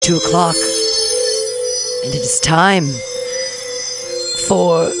2:00, and it is time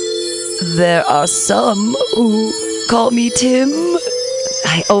for There Are Some Who Call Me Tim.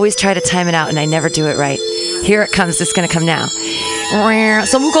 I always try to time it out, and I never do it right. Here it comes. It's going to come now.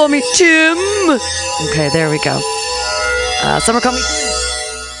 Some who call me Tim. Okay, there we go. Some who call me Tim.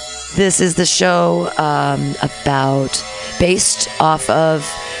 This is the show based off of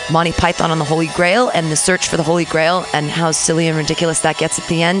Monty Python on the Holy Grail and the search for the Holy Grail and how silly and ridiculous that gets at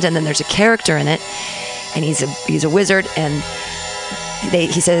the end. And then there's a character in it, and he's a wizard, and they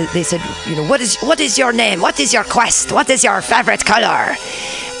said, you know, what is your name? What is your quest? What is your favorite color?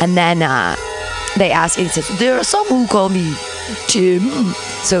 And then they ask, and he says, there are some who call me Tim.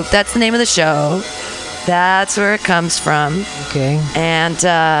 So that's the name of the show. That's where it comes from. Okay. And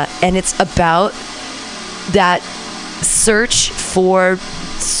it's about that search for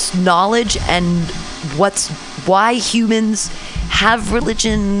knowledge and why humans have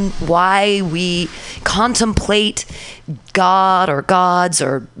religion, why we contemplate God or gods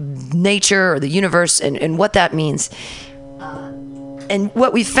or nature or the universe, and what that means. And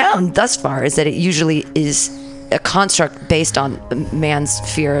what we've found thus far is that it usually is a construct based on man's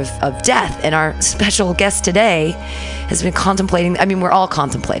fear of death. And our special guest today has been contemplating, I mean, we're all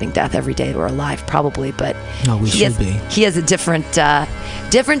contemplating death every day we're alive, probably, but he has a different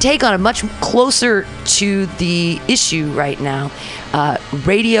take on it, much closer to the issue right now.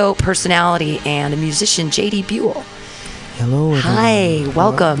 Radio personality and a musician, J.D. Buell. Hello. Hi,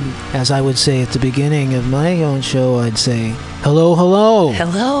 welcome. As I would say at the beginning of my own show, I'd say, hello, hello.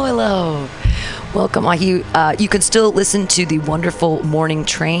 Hello, hello. Welcome. You can still listen to the wonderful Morning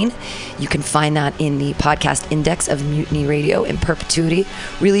Train. You can find that in the podcast index of Mutiny Radio in perpetuity.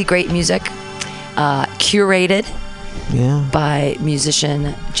 Really great music, curated by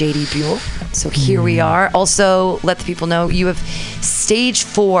musician J.D. Buell. So here we are. Also, let the people know you have stage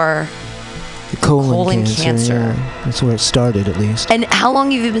 4 colon cancer. Yeah. That's where it started, at least. And how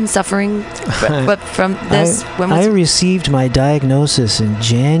long have you been suffering from this? I received my diagnosis in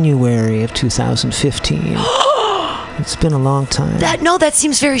January of 2015. It's been a long time. That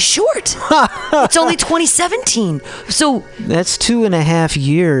seems very short. It's only 2017. So that's 2.5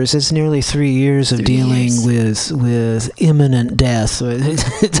 years. It's nearly 3 years of dealing with imminent death.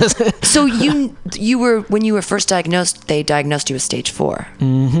 So you were, when you were first diagnosed, they diagnosed you with stage 4.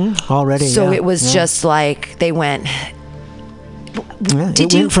 Mm-hmm. Already. So it was just like they went. Yeah,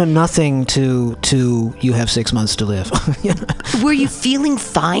 it went from nothing to you have 6 months to live. Were you feeling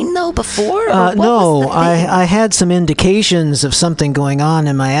fine though before? No, I had some indications of something going on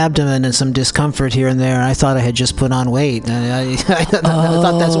in my abdomen and some discomfort here and there. I thought I had just put on weight. I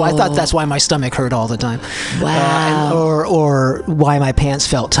thought that's why my stomach hurt all the time. Wow. Or why my pants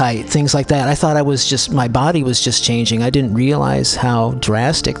felt tight. Things like that. I thought my body was just changing. I didn't realize how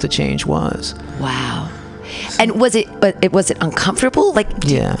drastic the change was. Wow. And was it uncomfortable?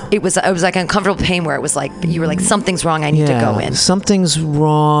 It was like uncomfortable pain where it was like you were like, something's wrong, I need to go in. Something's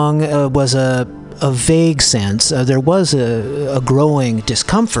wrong was a vague sense. There was a growing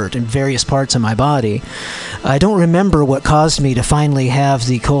discomfort in various parts of my body. I don't remember what caused me to finally have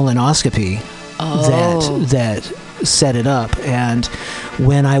the colonoscopy that set it up. And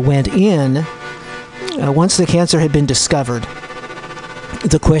when I went in, once the cancer had been discovered,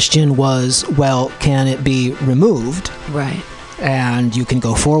 the question was, well, can it be removed? Right. And you can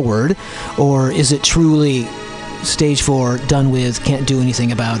go forward, or is it truly stage 4, done with, can't do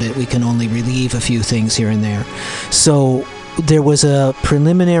anything about it, we can only relieve a few things here and there. So there was a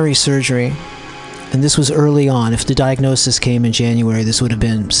preliminary surgery, and this was early on. If the diagnosis came in January, this would have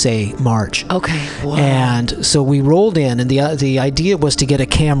been, say, March. Okay. Wow. And so we rolled in, and the idea was to get a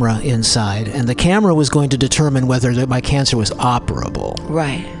camera inside, and the camera was going to determine whether my cancer was operable.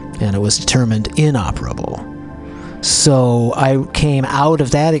 Right. And it was determined inoperable. So I came out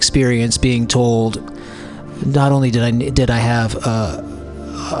of that experience being told, not only did I have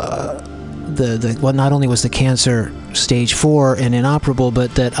not only was the cancer stage 4 and inoperable,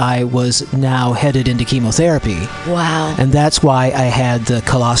 but that I was now headed into chemotherapy. Wow. And that's why I had the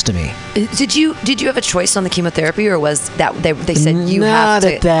colostomy. Did you have a choice on the chemotherapy, or was that they said you have to?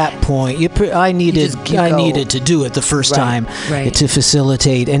 Not at that point. I needed to do it the first time to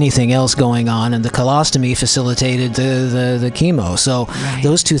facilitate anything else going on, and the colostomy facilitated the chemo. So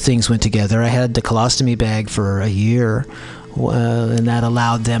those two things went together. I had the colostomy bag for a year. and that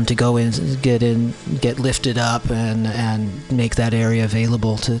allowed them to go in, get lifted up, and make that area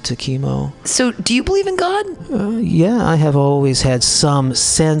available to chemo. So, do you believe in God? Yeah, I have always had some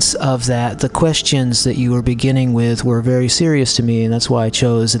sense of that. The questions that you were beginning with were very serious to me, and that's why I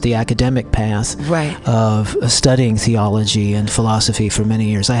chose the academic path of studying theology and philosophy for many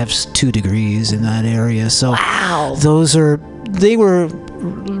years. I have 2 degrees in that area, so they were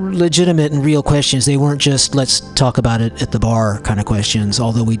legitimate and real questions. They weren't just let's talk about it at the bar kind of questions,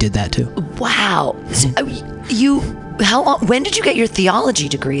 although we did that too. Wow. So, when did you get your theology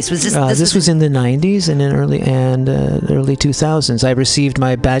degrees? Was this was in the 90s and in early 2000s. I received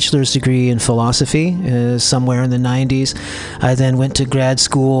my bachelor's degree in philosophy somewhere in the 90s. I then went to grad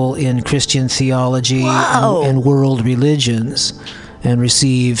school in Christian theology and world religions, and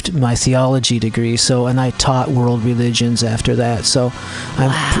received my theology degree. And I taught world religions after that. So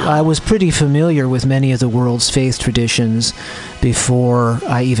I was pretty familiar with many of the world's faith traditions before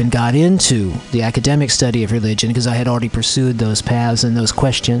I even got into the academic study of religion, because I had already pursued those paths and those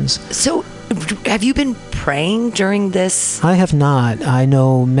questions. So have you been praying during this? I have not. I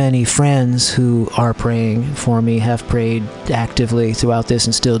know many friends who are praying for me, have prayed actively throughout this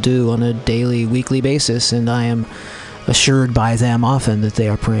and still do on a daily, weekly basis, and I am assured by them often that they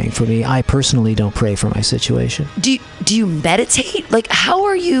are praying for me. I personally don't pray for my situation. Do you meditate? Like, how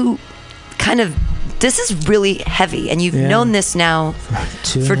are you this is really heavy, and you've known this now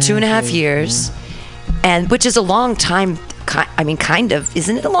for 2.5 years, and which is a long time. I mean, kind of.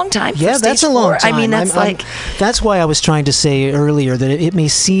 Isn't it a long time? Yeah, that's a long time. I mean, that's why I was trying to say earlier that it may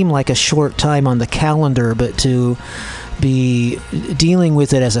seem like a short time on the calendar, but to be dealing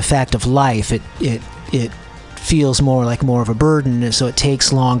with it as a fact of life, it feels more of a burden, so it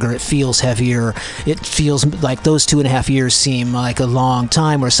takes longer, it feels heavier, it feels like those 2.5 years seem like a long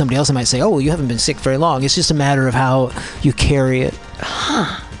time, where somebody else might say, oh, well, you haven't been sick very long. It's just a matter of how you carry it.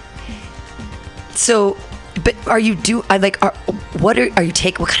 So, but what are you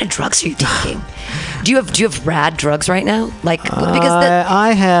taking? What kind of drugs are you taking? Do you have rad drugs right now?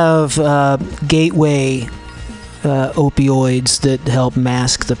 I have gateway opioids that help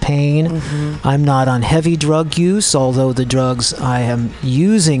mask the pain. Mm-hmm. I'm not on heavy drug use, although the drugs I am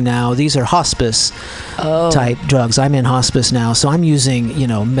using now, these are hospice type drugs. I'm in hospice now, so I'm using,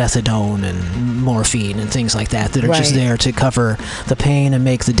 methadone and morphine and things like that are just there to cover the pain and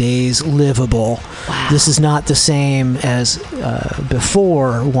make the days livable. Wow. This is not the same as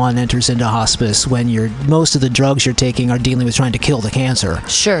before one enters into hospice, when most of the drugs you're taking are dealing with trying to kill the cancer.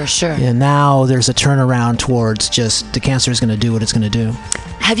 Sure. And now there's a turnaround towards just the cancer is going to do what it's going to do.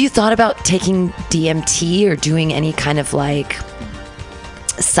 Have you thought about taking DMT or doing any kind of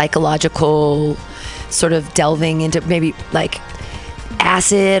psychological sort of delving into maybe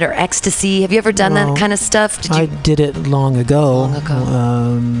acid or ecstasy? Have you ever done that kind of stuff? I did it long ago.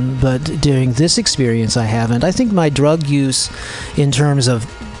 But during this experience I haven't. I think my drug use, in terms of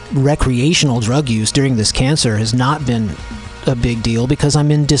recreational drug use during this cancer, has not been a big deal, because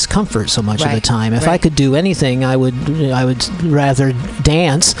I'm in discomfort so much of the time. If I could do anything, I would rather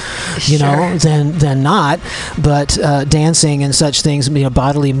dance, than not. But dancing and such things,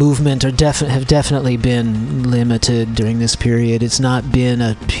 bodily movement have definitely been limited during this period. It's not been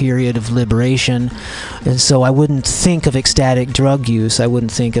a period of liberation, and so I wouldn't think of ecstatic drug use. I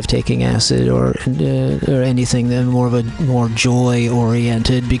wouldn't think of taking acid or anything that more joy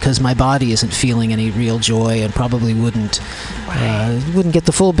oriented, because my body isn't feeling any real joy, and probably wouldn't get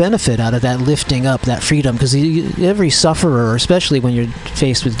the full benefit out of that lifting up, that freedom, because every sufferer, especially when you're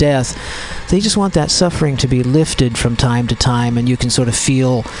faced with death, they just want that suffering to be lifted from time to time, and you can sort of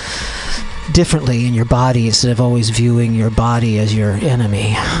feel differently in your body instead of always viewing your body as your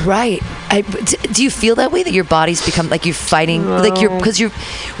enemy. Right. Do you feel that way, that your body's become like you're fighting,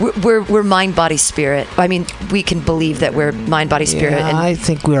 we're mind, body, spirit? I mean, we can believe that we're mind, body, spirit. Yeah, I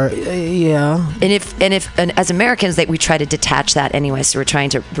think we're And as Americans, we try to detach that anyway. So we're trying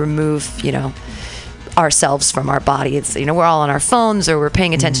to remove, ourselves from our body. It's we're all on our phones, or we're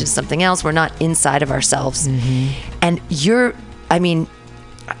paying attention to something else. We're not inside of ourselves. Mm-hmm. And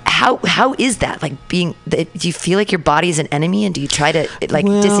how is that? Do you feel like your body is an enemy, and do you try to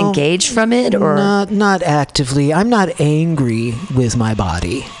disengage from it, or not actively? I'm not angry with my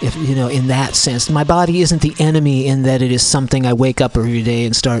body, in that sense. My body isn't the enemy in that it is something I wake up every day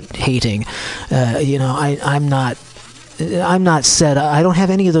and start hating. I'm not set up. I don't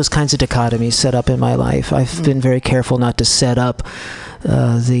have any of those kinds of dichotomies set up in my life. I've been very careful not to set up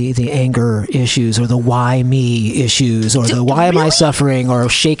the anger issues, or the why me issues, or the why am I suffering, or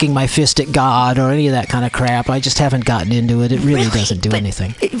shaking my fist at God, or any of that kind of crap. I just haven't gotten into it. It really doesn't do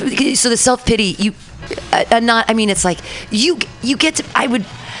anything. So the self-pity, not. I mean, it's like you get to. I would.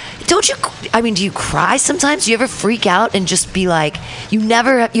 Don't you? I mean, do you cry sometimes? Do you ever freak out and just be like, you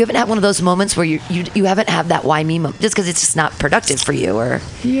haven't had one of those moments where you haven't had that why me moment just because it's just not productive for you, or?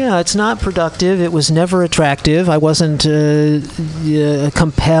 Yeah, it's not productive. It was never attractive. I wasn't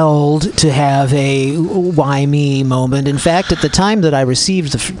compelled to have a why me moment. In fact, at the time that I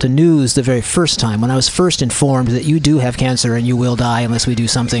received the news the very first time, when I was first informed that you do have cancer and you will die unless we do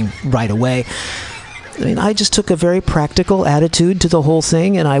something right away, I mean, I just took a very practical attitude to the whole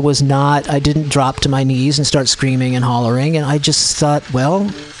thing, and I didn't drop to my knees and start screaming and hollering, and I just thought,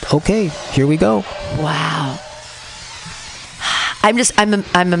 well, okay, here we go. Wow. I'm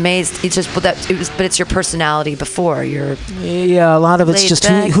amazed. It's just, but it's your personality before. Yeah, a lot of it's just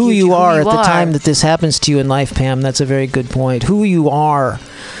who you are at the time that this happens to you in life, Pam. That's a very good point. Who you are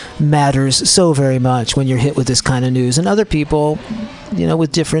matters so very much when you're hit with this kind of news. And other people,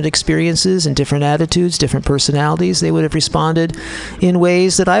 with different experiences and different attitudes, different personalities, they would have responded in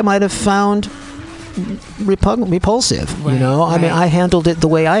ways that I might have found repulsive. Right, I mean, I handled it the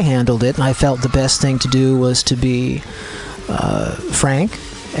way I handled it, and I felt the best thing to do was to be frank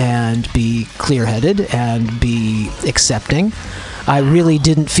and be clear-headed and be accepting. I really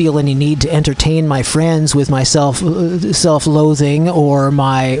didn't feel any need to entertain my friends with my self-loathing or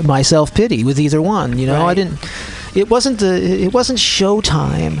my self-pity with either one. Right. I didn't. It wasn't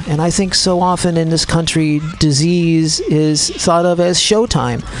showtime, and I think so often in this country, disease is thought of as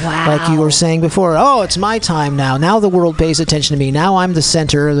showtime. Wow. Like you were saying before, oh, it's my time now. Now the world pays attention to me. Now I'm the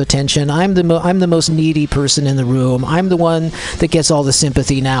center of attention. I'm the most needy person in the room. I'm the one that gets all the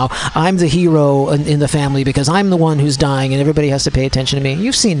sympathy now. I'm the hero in the family because I'm the one who's dying, and everybody has to pay attention to me.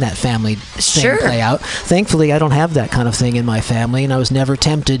 You've seen that family thing play out. Thankfully, I don't have that kind of thing in my family, and I was never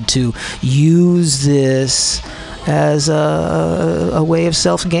tempted to use this as a way of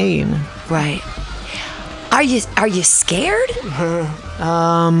self-gain. Right. Are you scared?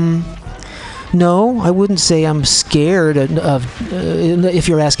 No, I wouldn't say I'm scared of if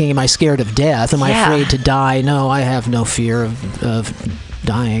you're asking, am I scared of death? Am I afraid to die? No, I have no fear of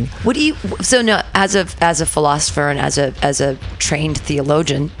dying. What do you? So no, as a philosopher and as a trained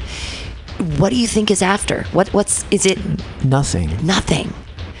theologian, what do you think is after? Is it? Nothing. Nothing.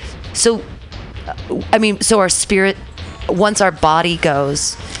 So, I mean, so our spirit, once our body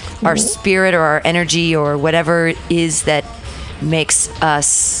goes, our spirit or our energy or whatever it is that makes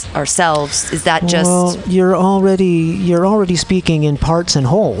us ourselves, is that just? Well, you're already speaking in parts and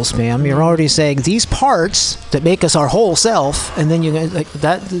wholes, ma'am. You're already saying these parts that make us our whole self, and then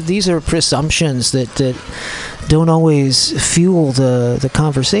these are presumptions that don't always fuel the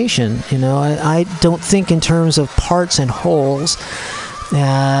conversation. I don't think in terms of parts and wholes.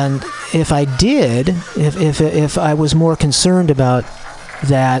 And if I did, if I was more concerned about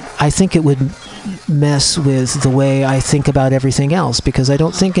that, I think it would mess with the way I think about everything else, because I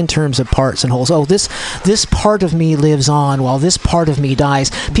don't think in terms of parts and wholes. Oh, this part of me lives on while this part of me dies.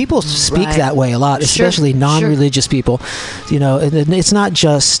 People speak that way a lot, especially non-religious people. And it's not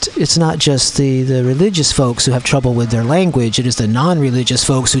just the religious folks who have trouble with their language. It is the non-religious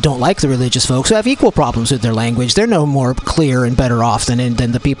folks who don't like the religious folks who have equal problems with their language. They're no more clear and better off than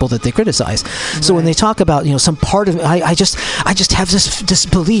the people that they criticize. So when they talk about some part of I just have this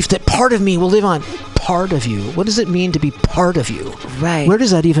belief that part of me will live on. Part of you. What does it mean to be part of you? Right. Where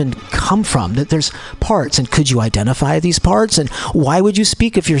does that even come from? That there's parts, and could you identify these parts? And why would you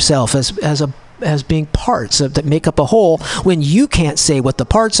speak of yourself as being parts that make up a whole when you can't say what the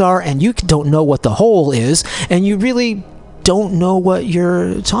parts are, and you don't know what the whole is, and you really don't know what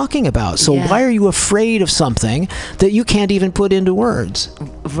you're talking about? So why are you afraid of something that you can't even put into words?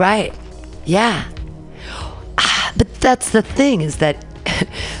 Right. Yeah. But that's the thing, is that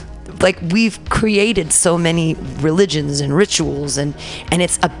like, we've created so many religions and rituals, and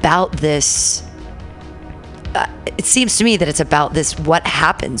it's about this. It seems to me that it's about this: what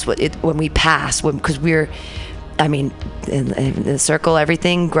happens when we pass, because we're. I mean, in the circle,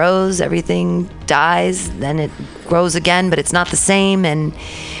 everything grows, everything dies, then it grows again, but it's not the same. And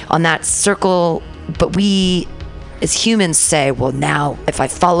on that circle, but we, as humans, say, well, now if I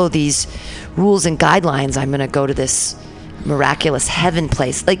follow these rules and guidelines, I'm going to go to this miraculous heaven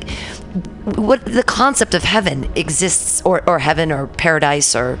place. Like, what the concept of heaven exists, or heaven or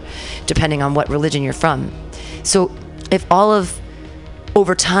paradise, or depending on what religion you're from. So if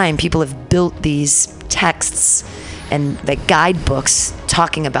over time people have built these texts and the guidebooks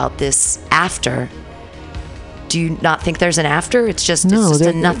talking about this after, do you not think there's an after? It's just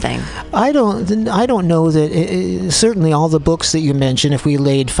a nothing. I don't know that. Certainly, all the books that you mentioned, if we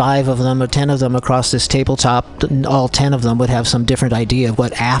laid 5 of them or 10 of them across this tabletop, all 10 of them would have some different idea of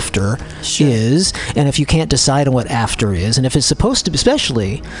what after is. And if you can't decide on what after is, and if it's supposed to,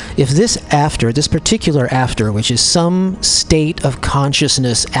 especially if this particular after, which is some state of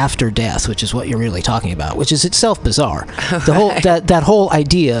consciousness after death, which is what you're really talking about, which is itself bizarre. The whole that whole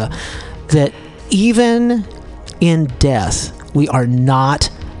idea that even in death we are not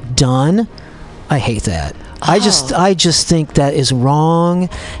done. I hate that. I just think that is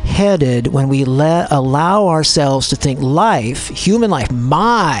wrong-headed when we allow ourselves to think human life,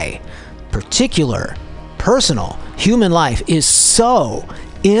 my particular, personal human life is so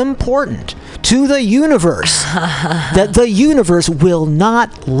important to the universe that the universe will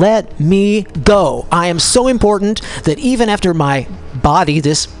not let me go. I am so important that even after my body,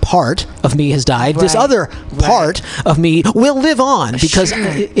 this part of me has died, this other part of me will live on, because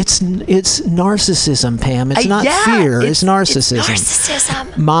it's narcissism, Pam. It's not fear. It's narcissism.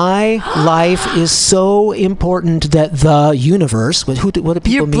 Narcissism. My life is so important that the universe. What do people mean?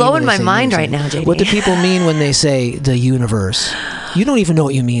 You're blowing my mind right now, JD. What do people mean when they say the universe? You don't even know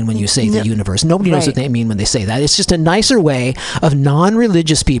what you mean when you say the universe. Nobody knows what they mean when they say that. It's just a nicer way of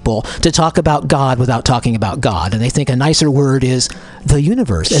non-religious people to talk about God without talking about God. And they think a nicer word is the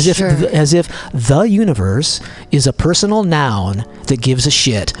universe, as if the universe is a personal noun that gives a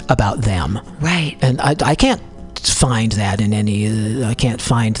shit about them. Right. And I can't find that in any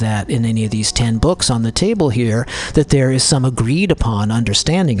of these 10 books on the table here, that there is some agreed upon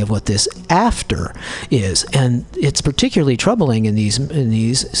understanding of what this after is. And it's particularly troubling in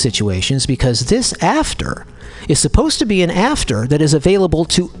these situations, because this after is supposed to be an after that is available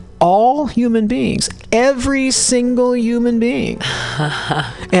to all human beings, every single human being.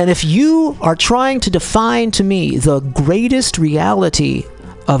 And if you are trying to define to me the greatest reality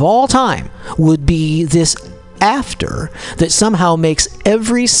of all time would be this after that somehow makes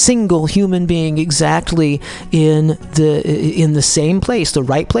every single human being exactly in the same place, the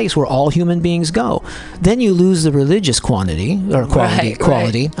right place where all human beings go, then you lose the religious quality. The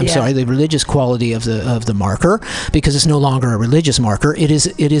religious quality of the marker, because it's no longer a religious marker. It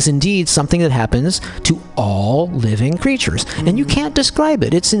is indeed something that happens to all living creatures, and you can't describe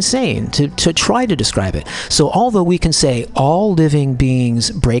it. It's insane to try to describe it. So although we can say all living beings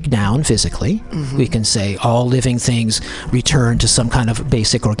break down physically, we can say all living things return to some kind of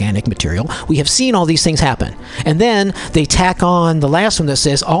basic organic material. We have seen all these things happen, and then they tack on the last one that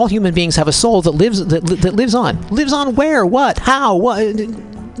says all human beings have a soul that lives on where, what, how, what.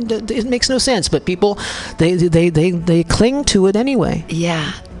 It makes no sense, but people they cling to it anyway.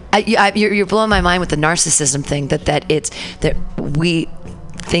 Yeah. You're blowing my mind with the narcissism thing, that we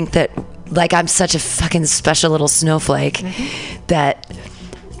think that, like, I'm such a fucking special little snowflake, that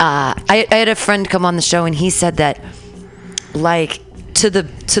I had a friend come on the show, and he said that, like, to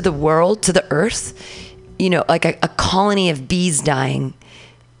the world, to the earth, like a colony of bees dying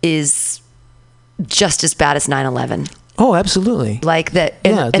is just as bad as 9/11. Oh, absolutely. Like that,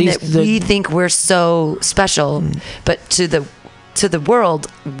 we think we're so special, but to the world,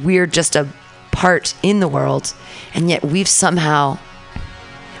 we're just a part in the world, and yet we've somehow.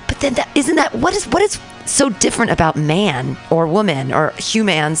 But then what is so different about man or woman or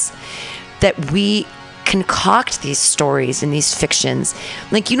humans that we concoct these stories and these fictions?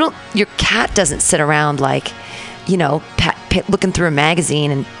 Like, your cat doesn't sit around like, looking through a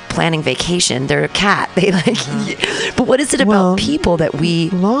magazine and planning vacation. They're a cat. They but what is it about people that we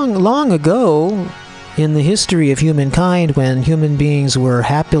long ago in the history of humankind, when human beings were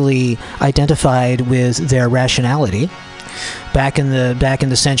happily identified with their rationality, back in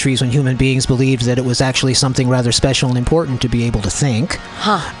the centuries when human beings believed that it was actually something rather special and important to be able to think,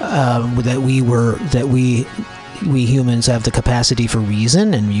 that we humans have the capacity for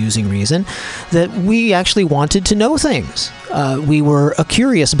reason and using reason, that we actually wanted to know things. We were a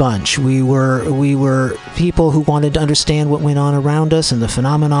curious bunch. We were people who wanted to understand what went on around us, and the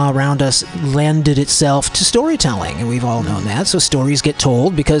phenomena around us lended itself to storytelling, and we've all known that. So stories get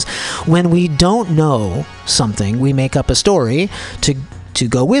told because when we don't know something, we make up a story to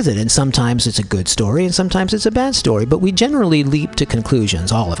go with it, and sometimes it's a good story and sometimes it's a bad story, but we generally leap to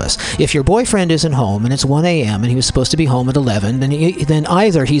conclusions, all of us. If your boyfriend isn't home and it's 1 a.m. and he was supposed to be home at 11, then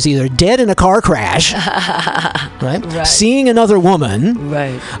either he's dead in a car crash, right? Seeing another woman,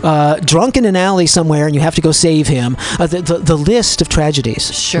 drunk in an alley somewhere, and you have to go save him. The list of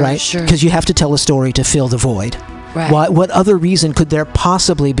tragedies, right? Sure. Because you have to tell a story to fill the void. Right. What other reason could there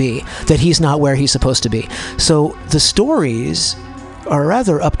possibly be that he's not where he's supposed to be? So the stories are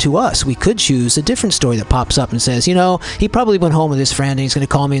rather up to us. We could choose a different story that pops up and says, he probably went home with his friend and he's going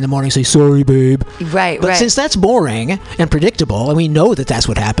to call me in the morning and say, sorry, babe. Right, But since that's boring and predictable, and we know that that's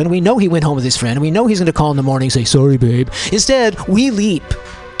what happened, we know he went home with his friend, and we know he's going to call in the morning and say, sorry, babe. Instead, we leap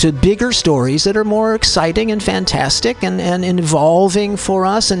to bigger stories that are more exciting and fantastic and evolving for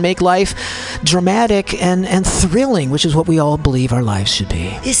us and make life dramatic and thrilling, which is what we all believe our lives should be.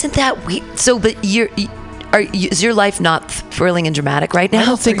 Isn't that weird? So, but is your life not thrilling and dramatic right now? I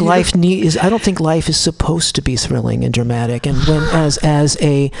don't think life is supposed to be thrilling and dramatic. And when, as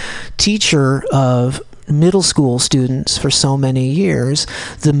a teacher of middle school students for so many years,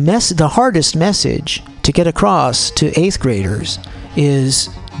 the hardest message to get across to 8th graders is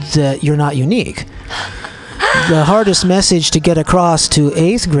that you're not unique. The hardest message to get across to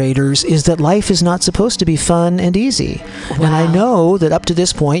 8th graders is that life is not supposed to be fun and easy. Wow. And I know that up to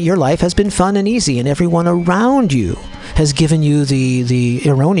this point, your life has been fun and easy, and everyone around you has given you the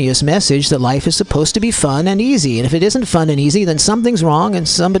erroneous message that life is supposed to be fun and easy. And if it isn't fun and easy, then something's wrong and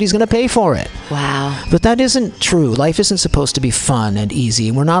somebody's going to pay for it. Wow. But that isn't true. Life isn't supposed to be fun and easy.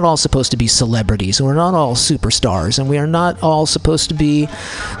 And we're not all supposed to be celebrities. And we're not all superstars. And we are not all supposed to be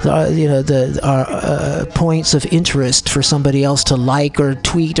points of interest for somebody else to like or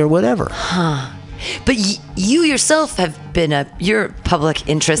tweet or whatever. Huh. But you yourself have been you're public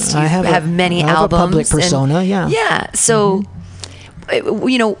interest. You have many albums. I have a public persona, yeah. Yeah. So,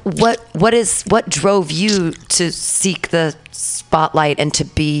 what drove you to seek the spotlight and to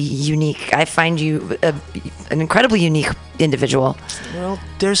be unique? I find you an incredibly unique individual. Well,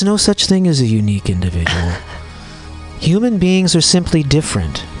 there's no such thing as a unique individual. Human beings are simply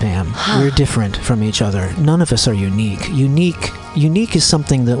different, Pam. We're different from each other. None of us are unique. Unique is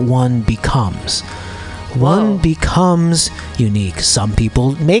something that one becomes. One becomes unique. Some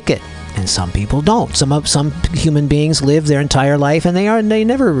people make it, and some people don't. Some human beings live their entire life, and they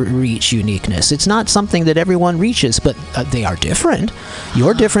never reach uniqueness. It's not something that everyone reaches, but they are different.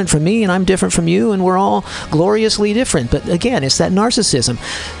 You're different from me, and I'm different from you, and we're all gloriously different. But again, it's that narcissism.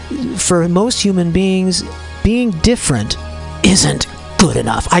 For most human beings, being different isn't good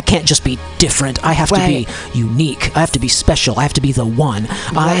enough. I can't just be different. I have to be unique. I have to be special. I have to be the one.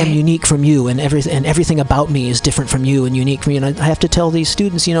 I am unique from you, and everything about me is different from you and unique from you. And I have to tell these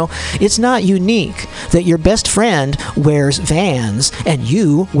students, it's not unique that your best friend wears Vans and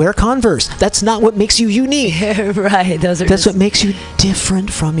you wear Converse. That's not what makes you unique. Right. That's what makes you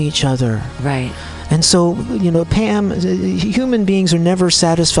different from each other. Right. And so, Pam, human beings are never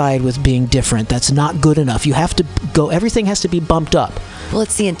satisfied with being different. That's not good enough. You have to go, everything has to be bumped up. Well,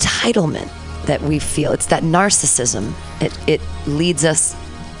 it's the entitlement that we feel. It's that narcissism. It leads us,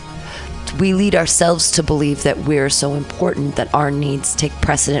 we lead ourselves to believe that we're so important that our needs take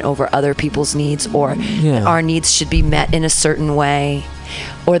precedent over other people's needs, or that our needs should be met in a certain way,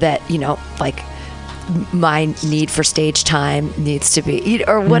 or that, my need for stage time needs to be,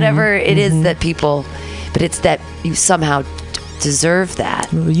 or whatever it is that people, but it's that you somehow deserve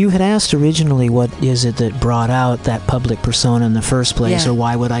that. You had asked originally, what is it that brought out that public persona in the first place, or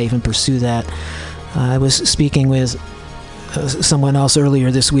why would I even pursue that? I was speaking with someone else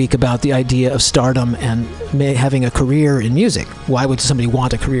earlier this week about the idea of stardom and having a career in music. Why would somebody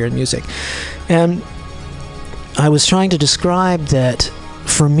want a career in music? And I was trying to describe that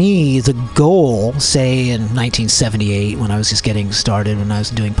for me, the goal, say in 1978, when I was just getting started, when I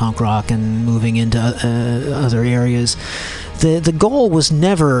was doing punk rock and moving into other areas, the goal was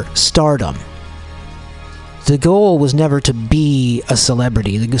never stardom. The goal was never to be a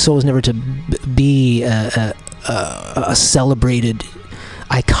celebrity. The goal was never to be a celebrated,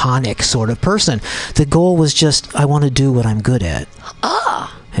 iconic sort of person. The goal was just, I want to do what I'm good at.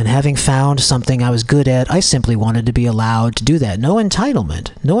 And having found something I was good at, I simply wanted to be allowed to do that. No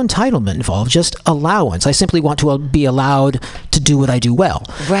entitlement involved, just allowance. I simply want to be allowed to do what I do well.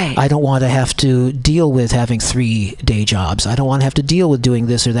 Right. I don't want to have to deal with having 3 day jobs. I don't want to have to deal with doing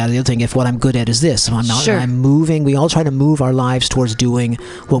this or that or the other thing if what I'm good at is this. I'm moving. We all try to move our lives towards doing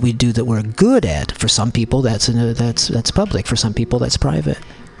what we do that we're good at. For some people, that's public. For some people, that's private.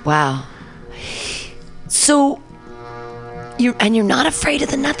 Wow. So... You're not afraid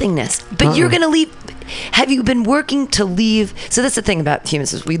of the nothingness, but you're going to leave. Have you been working to leave? So that's the thing about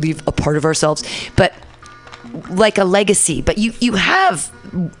humans, is we leave a part of ourselves, but like a legacy. But you have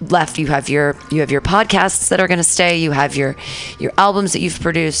left. You have your podcasts that are going to stay. You have your albums that you've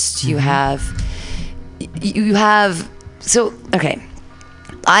produced. You have. So okay.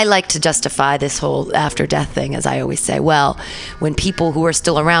 I like to justify this whole after death thing, as I always say. Well, when people who are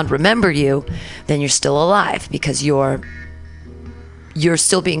still around remember you, then you're still alive, because you're you're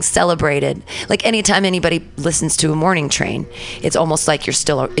still being celebrated. Like anytime anybody listens to a morning train, it's almost like you're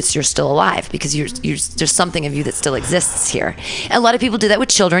still alive, because there's something of you that still exists here. And a lot of people do that with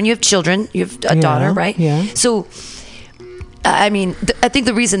children. You have children, you have a daughter, right? Yeah. So, I mean, I think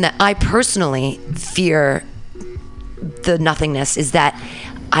the reason that I personally fear the nothingness is that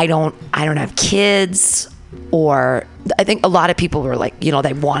I don't have kids, or I think a lot of people were like, they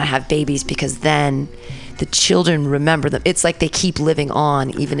want to have babies because then the children remember them. It's like they keep living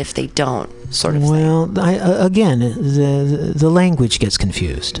on even if they don't, sort of thing. Well, again, the language gets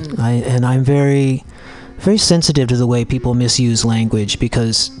confused. And I'm very, very sensitive to the way people misuse language,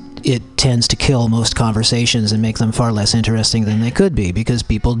 because it tends to kill most conversations and make them far less interesting than they could be, because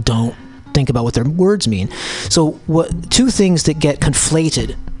people don't think about what their words mean. So two things that get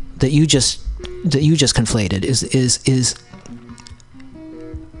conflated that you just conflated is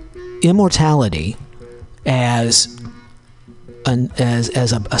immortality as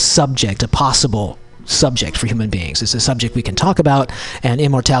a subject, a possible subject for human beings. It's a subject we can talk about, and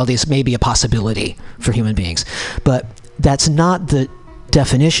immortality is maybe a possibility for human beings. But that's not the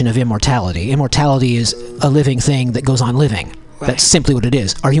definition of immortality. Immortality is a living thing that goes on living. Right. That's simply what it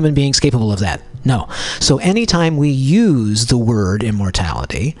is. Are human beings capable of that? No. So anytime we use the word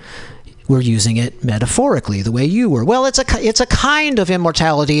immortality, we're using it metaphorically, the way you were. Well, it's a kind of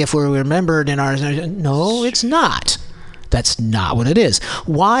immortality if we're remembered in our... No, it's not. That's not what it is.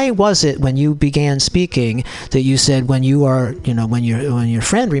 Why was it when you began speaking that you said when your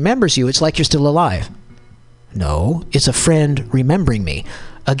friend remembers you, it's like you're still alive? No, it's a friend remembering me.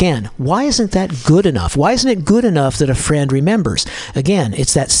 Again, why isn't that good enough? Why isn't it good enough that a friend remembers? Again,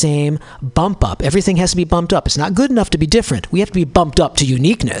 it's that same bump up. Everything has to be bumped up. It's not good enough to be different. We have to be bumped up to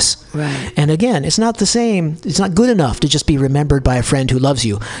uniqueness. Right. And again, it's not the same. It's not good enough to just be remembered by a friend who loves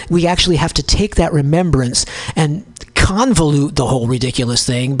you. We actually have to take that remembrance and convolute the whole ridiculous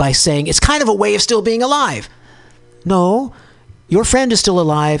thing by saying it's kind of a way of still being alive. No, your friend is still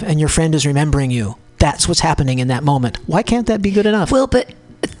alive and your friend is remembering you. That's what's happening in that moment. Why can't that be good enough? Well, but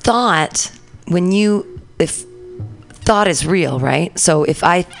thought, if thought is real, right? So if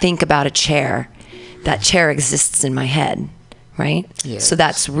I think about a chair, that chair exists in my head, right? Yes. So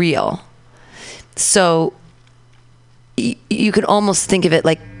that's real. So you could almost think of it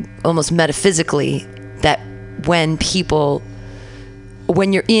like almost metaphysically, that when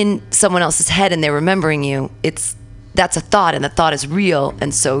you're in someone else's head and they're remembering you, that's a thought, and the thought is real,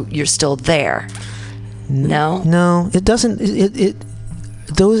 and so you're still there. No, it doesn't.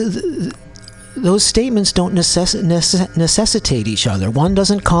 Those statements don't necessitate each other. One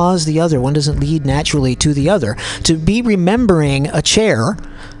doesn't cause the other. One doesn't lead naturally to the other. To be remembering a chair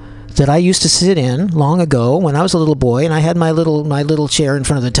that I used to sit in long ago when I was a little boy, and I had my little chair in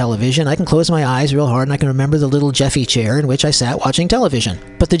front of the television. I can close my eyes real hard, and I can remember the little Jeffy chair in which I sat watching television.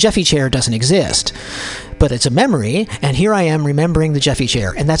 But the Jeffy chair doesn't exist. But it's a memory, and here I am remembering the Jeffy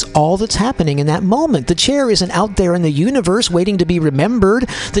chair. And that's all that's happening in that moment. The chair isn't out there in the universe waiting to be remembered.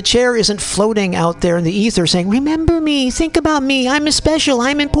 The chair isn't floating out there in the ether saying, remember me, think about me, I'm special,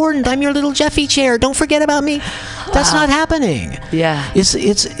 I'm important, I'm your little Jeffy chair, don't forget about me. That's not happening. Yeah.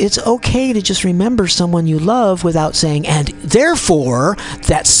 It's okay to just remember someone you love without saying, and therefore,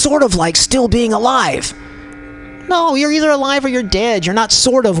 that's sort of like still being alive. No, you're either alive or you're dead. You're not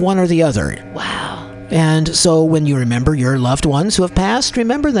sort of one or the other. Wow. And so when you remember your loved ones who have passed,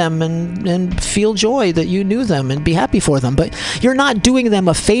 remember them and feel joy that you knew them and be happy for them. But you're not doing them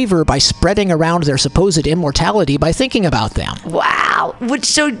a favor by spreading around their supposed immortality by thinking about them. Wow.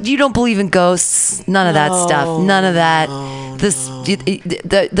 So you don't believe in ghosts? None of that stuff. None of that.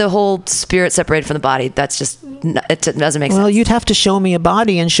 The whole spirit separated from the body, that's just, it doesn't make sense. Well, you'd have to show me a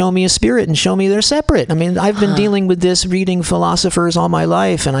body and show me a spirit and show me they're separate. I mean, I've been dealing with this, reading philosophers all my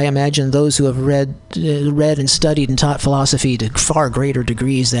life, and I imagine those who have read and studied and taught philosophy to far greater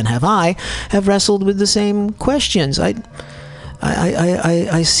degrees than have I, have wrestled with the same questions. I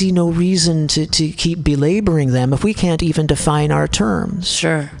see no reason to keep belaboring them if we can't even define our terms.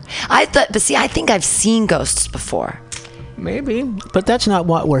 Sure. I think I've seen ghosts before. Maybe, but that's not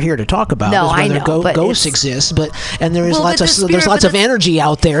what we're here to talk about. No, I know. Ghosts exist, and there's lots of energy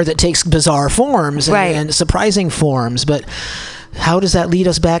out there that takes bizarre forms and surprising forms. But how does that lead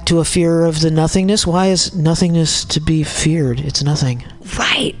us back to a fear of the nothingness? Why is nothingness to be feared? It's nothing.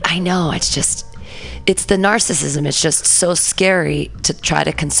 Right. I know. It's the narcissism. It's just so scary to try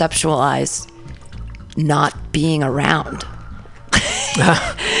to conceptualize not being around.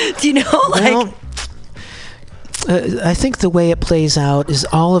 Do you know? Well, I think the way it plays out is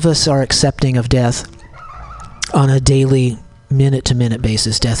all of us are accepting of death on a daily, minute-to-minute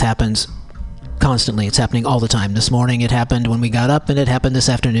basis. Death happens constantly. It's happening all the time. This morning it happened when we got up, and it happened this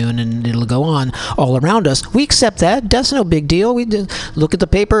afternoon, and it'll go on all around us. We accept that. Death's no big deal. We look at the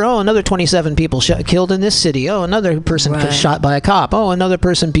paper. Oh, another 27 people killed in this city. Oh, another person shot by a cop. Oh, another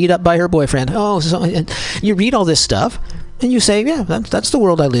person beat up by her boyfriend. Oh, so, and you read all this stuff, and you say, yeah, that's the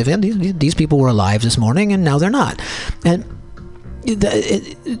world I live in. These people were alive this morning, and now they're not. And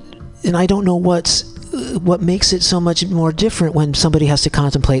I don't know what makes it so much more different when somebody has to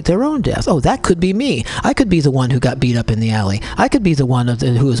contemplate their own death. Oh, that could be me. I could be the one who got beat up in the alley. I could be the one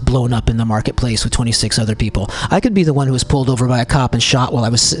who was blown up in the marketplace with 26 other people. I could be the one who was pulled over by a cop and shot while I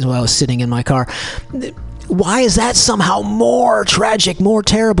was sitting in my car. Why is that somehow more tragic, more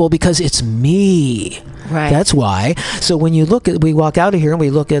terrible? Because it's me. Right. That's why. So when we walk out of here and we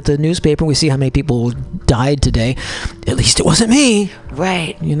look at the newspaper and we see how many people died today, at least it wasn't me.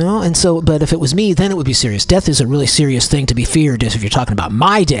 Right. And so, but if it was me, then it would be serious. Death is a really serious thing to be feared if you're talking about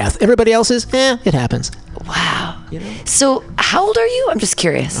my death. Everybody else's, it happens. Wow. So how old are you? I'm just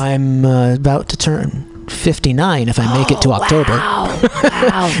curious. I'm about to turn 59 if I make it to October. Wow.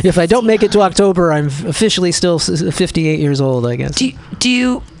 If I don't make it to October, I'm officially still 58 years old, I guess. Do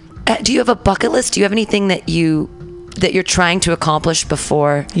you have a bucket list? Do you have anything that you're trying to accomplish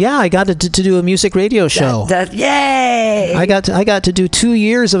before? Yeah, I got to do a music radio show. Yay! I got to do 2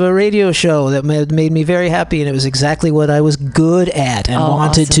 years of a radio show that made me very happy, and it was exactly what I was good at and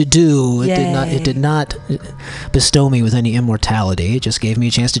wanted to do. It did not bestow me with any immortality. It just gave me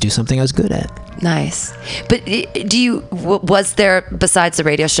a chance to do something I was good at. Nice. But was there, besides the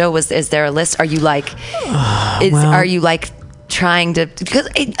radio show, is there a list? Are you like, are you like trying to, because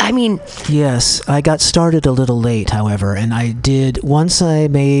yes, I got started a little late, however, and once I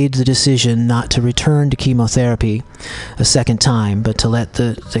made the decision not to return to chemotherapy a second time, but to let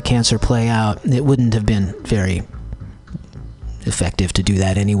the cancer play out, it wouldn't have been very effective to do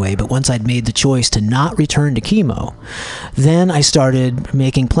that anyway. But once I'd made the choice to not return to chemo, then I started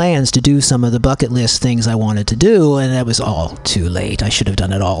making plans to do some of the bucket list things I wanted to do, and that was all too late. I should have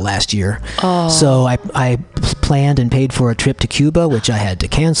done it all last year. So I planned and paid for a trip to Cuba, which I had to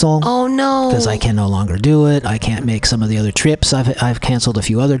cancel. Oh no, because I can no longer do it. I can't make some of the other trips. I've canceled a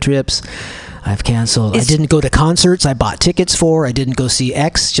few other trips. I've canceled. I didn't go to concerts I bought tickets for. I didn't go see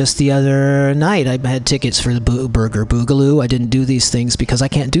X just the other night. I had tickets for the Burger Boogaloo. I didn't do these things because I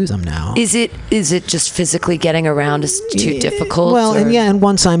can't do them now. Is it just physically getting around is too difficult? Well, and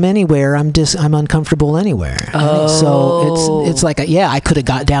once I'm anywhere, I'm uncomfortable anywhere. So it's like I could have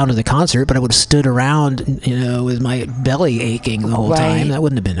got down to the concert, but I would have stood around, with my belly aching the whole time. That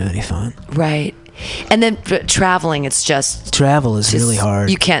wouldn't have been any fun. Right. And then traveling, travel is really hard.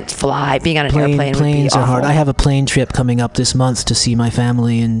 You can't fly. Being on an airplane planes would be are hard. awful. I have a plane trip coming up this month to see my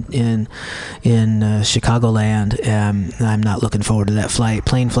family in Chicagoland, and I'm not looking forward to that flight.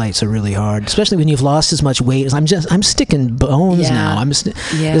 Plane flights are really hard, especially when you've lost as much weight. I'm sticking bones now.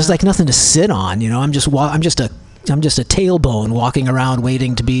 There's like nothing to sit on. I'm just a tailbone walking around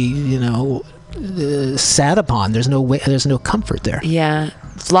waiting to be sat upon. There's no comfort there. Yeah,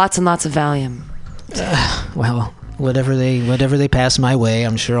 lots and lots of Valium. Well, whatever they pass my way,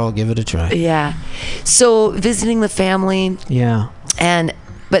 I'm sure I'll give it a try. Yeah. So visiting the family. Yeah.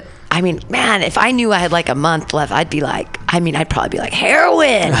 But man, if I knew I had like a month left, I'd probably be like,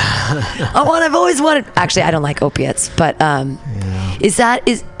 heroin. I've always wanted. Actually, I don't like opiates, but have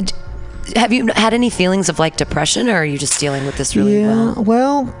you had any feelings of like depression, or are you just dealing with this really well?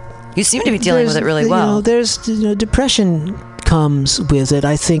 Well, you seem to be dealing with it really well. There's depression comes with it.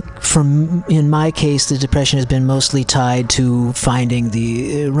 I think in my case, the depression has been mostly tied to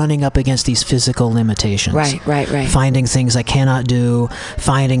running up against these physical limitations. Right. Finding things I cannot do,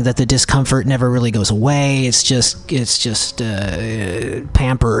 finding that the discomfort never really goes away. It's just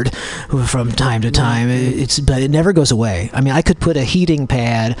pampered from time to time. But it never goes away. I could put a heating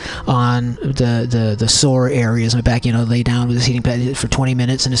pad on the sore areas in my back, lay down with this heating pad for 20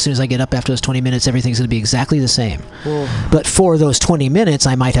 minutes, and as soon as I get up after those 20 minutes, everything's going to be exactly the same. Whoa. But for those 20 minutes,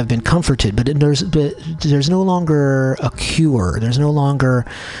 I might have been comforted, but there's no longer a cure. There's no longer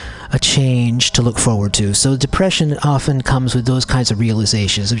a change to look forward to. So depression often comes with those kinds of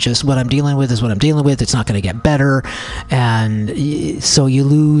realizations of just what I'm dealing with is what I'm dealing with. It's not going to get better. And so you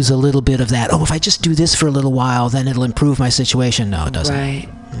lose a little bit of that. Oh, if I just do this for a little while, then it'll improve my situation. No, it doesn't. Right.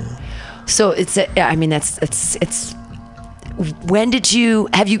 Yeah. So it's when did you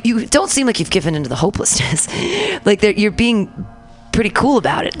don't seem like you've given into the hopelessness. Like you're being pretty cool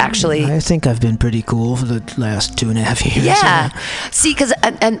about it, actually. I think I've been pretty cool for the last 2.5 years. Yeah. See, because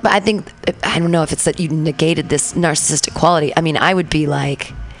and I think, I don't know if it's that you negated this narcissistic quality. I would be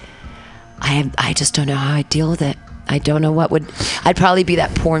like, I just don't know how I deal with it. I don't know what would. I'd probably be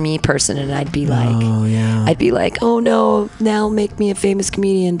that poor me person, and I'd be like, I'd be like, oh no, now make me a famous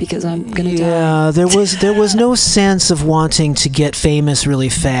comedian because I'm gonna die. Yeah, there was no sense of wanting to get famous really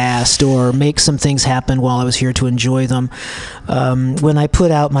fast or make some things happen while I was here to enjoy them. When I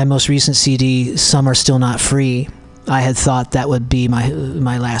put out my most recent CD, Some Are Still Not Free, I had thought that would be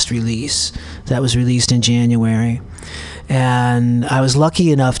my last release. That was released in January. And I was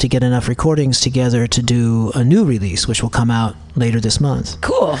lucky enough to get enough recordings together to do a new release, which will come out later this month.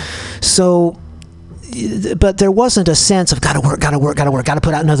 Cool. So, but there wasn't a sense of gotta work, gotta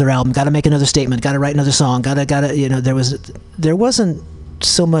put out another album, gotta make another statement, gotta write another song, gotta. There wasn't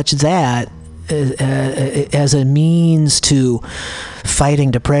so much that as a means to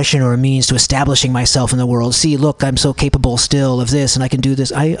fighting depression or a means to establishing myself in the world. See, look, I'm so capable still of this, and I can do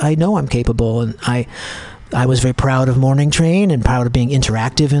this. I know I'm capable, and I was very proud of Morning Train and proud of being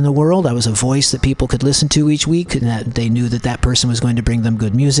interactive in the world. I was a voice that people could listen to each week, and that they knew that person was going to bring them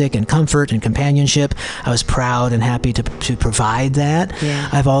good music and comfort and companionship. I was proud and happy to provide that. Yeah.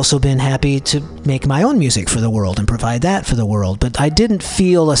 I've also been happy to make my own music for the world and provide that for the world. But I didn't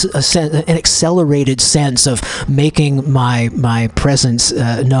feel an accelerated sense of making my presence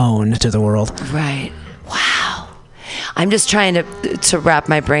known to the world. Right. Wow. I'm just trying to wrap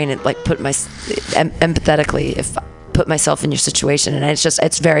my brain and like put my empathetically put myself in your situation, and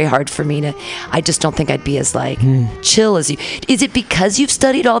it's very hard for me to. I just don't think I'd be as like chill as you. Is it because you've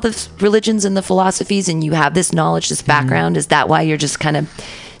studied all the religions and the philosophies and you have this knowledge, this background? Is that why you're just kind of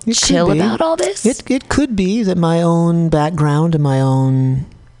chill about all this? It could be that my own background and my own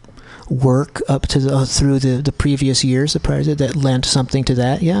work up to through the previous years that lent something to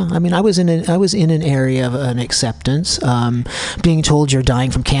that. Yeah, I mean, I was in an area of an acceptance. Being told you're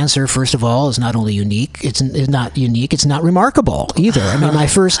dying from cancer, first of all, is not only unique. It's not unique. It's not remarkable either. I mean, my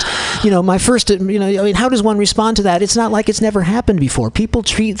first, I mean, how does one respond to that? It's not like it's never happened before. People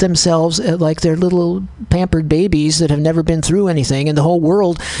treat themselves like they're little pampered babies that have never been through anything, and the whole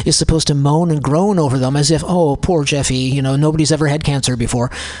world is supposed to moan and groan over them as if, oh, poor Jeffy, nobody's ever had cancer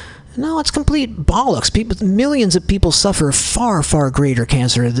before. No, it's complete bollocks. Millions of people suffer far, far greater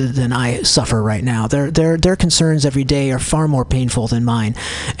cancer than I suffer right now. Their concerns every day are far more painful than mine.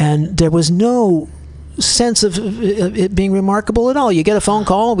 And there was no sense of it being remarkable at all. You get a phone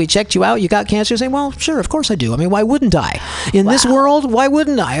call, we checked you out, you got cancer, say, well, sure, of course I do. I mean, why wouldn't I? In this world, why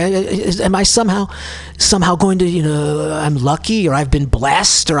wouldn't I? Am I somehow going to, I'm lucky, or I've been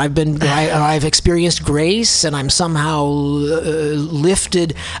blessed, or I've experienced grace, and I'm somehow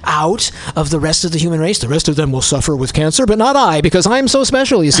lifted out of the rest of the human race. The rest of them will suffer with cancer, but not I, because I'm so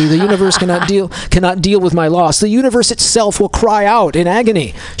special. You see, the universe cannot deal with my loss. The universe itself will cry out in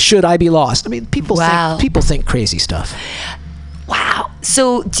agony should I be lost. I mean, people think crazy stuff. Wow.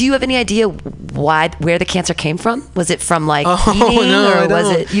 So, do you have any idea where the cancer came from? Was it from eating, no, or was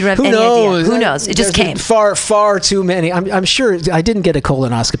it? You don't have any idea. Who knows? It just came. Far too many. I'm sure I didn't get a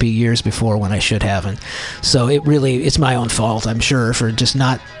colonoscopy years before when I should have, and so it's my own fault. I'm sure for just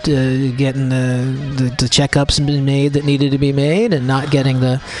not getting the checkups made that needed to be made, and not getting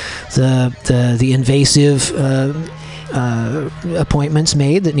the invasive appointments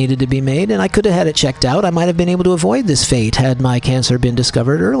made that needed to be made, and I could have had it checked out. I might have been able to avoid this fate had my cancer been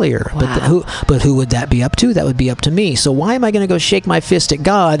discovered earlier. Wow. But who would that be up to? That would be up to me. So why am I going to go shake my fist at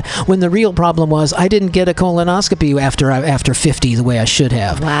God when the real problem was I didn't get a colonoscopy after 50 the way I should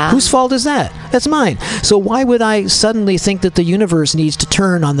have? Wow. Whose fault is that? That's mine. So why would I suddenly think that the universe needs to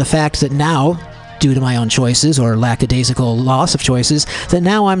turn on the fact that now, due to my own choices or lackadaisical loss of choices, that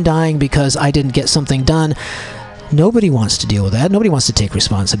now I'm dying because I didn't get something done? Nobody wants to deal with that. Nobody wants to take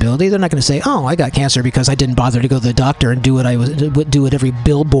responsibility. They're not going to say, "Oh, I got cancer because I didn't bother to go to the doctor and do what every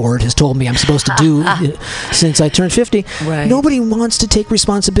billboard has told me I'm supposed to do since I turned 50." Right. Nobody wants to take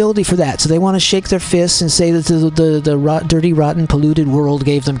responsibility for that, so they want to shake their fists and say that the dirty, rotten, polluted world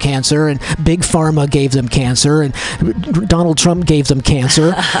gave them cancer, and Big Pharma gave them cancer, and Donald Trump gave them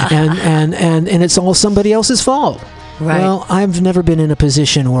cancer, and it's all somebody else's fault. Right. Well, I've never been in a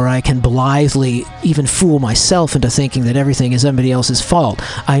position where I can blithely even fool myself into thinking that everything is somebody else's fault.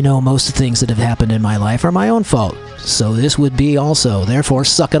 I know most of the things that have happened in my life are my own fault. So this would be also. Therefore,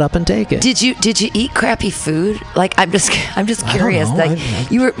 suck it up and take it. Did you eat crappy food? Like, I'm just curious.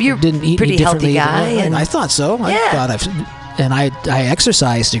 You're didn't eat pretty healthy guy. And I thought so. Yeah. I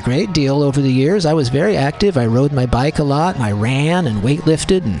exercised a great deal over the years. I was very active. I rode my bike a lot, and I ran and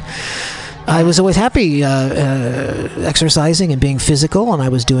weightlifted, and I was always happy exercising and being physical, and I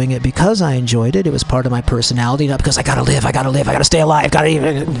was doing it because I enjoyed it. It was part of my personality, not because I gotta live, I gotta stay alive,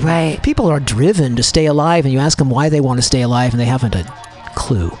 Right. People are driven to stay alive, and you ask them why they want to stay alive, and they haven't a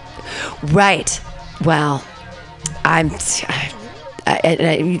clue. Right. Well, I'm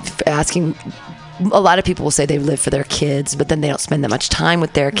asking. A lot of people will say they live for their kids, but then they don't spend that much time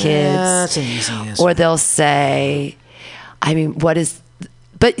with their kids. Yeah, that's an easy answer. Or they'll say, I mean, what is...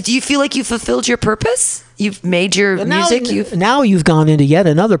 But do you feel like you fulfilled your purpose? You've made your music. Now you've gone into yet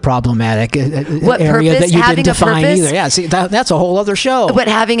another problematic area purpose? that you Having didn't define a purpose? either. Yeah, see, that's a whole other show. But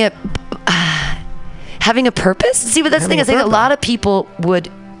having a purpose? See, but that's the thing. I think a lot of people would,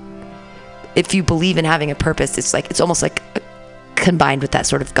 if you believe in having a purpose, it's almost like combined with that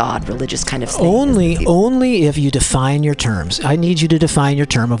sort of God, religious kind of thing. Only if you define your terms. I need you to define your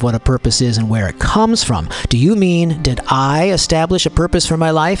term of what a purpose is and where it comes from. Do you mean, did I establish a purpose for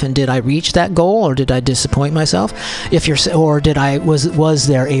my life and did I reach that goal, or did I disappoint myself? Was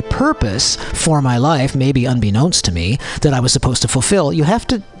there a purpose for my life, maybe unbeknownst to me, that I was supposed to fulfill? You have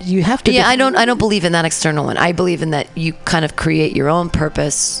to. Yeah, I don't believe in that external one. I believe in that you kind of create your own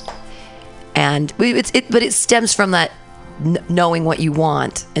purpose, but it stems from that. Knowing what you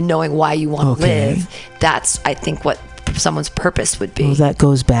want and knowing why you want to live, that's, I think, what someone's purpose would be. Well, that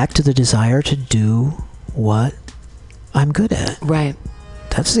goes back to the desire to do what I'm good at. Right.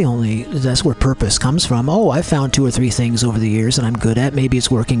 That's where purpose comes from. Oh, I found 2 or 3 things over the years that I'm good at. Maybe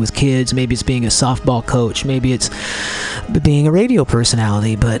it's working with kids. Maybe it's being a softball coach. Maybe it's being a radio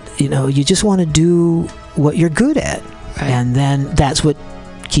personality. But, you just want to do what you're good at. Right. And then that's what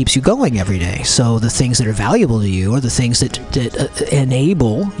keeps you going every day. So the things that are valuable to you are the things that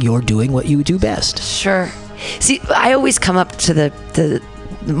enable your doing what you do best. Sure. See, I always come up to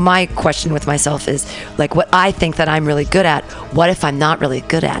my question with myself is like, what I think that I'm really good at, what if I'm not really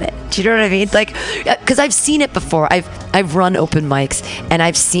good at it? Do you know what I mean? Like, because I've seen it before. I've run open mics and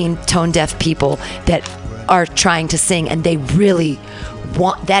I've seen tone deaf people that are trying to sing and they really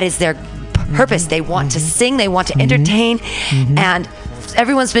want, that is their purpose. They want to sing, they want to entertain, and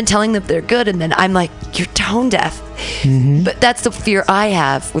everyone's been telling them they're good, and then I'm like, you're tone deaf. But that's the fear I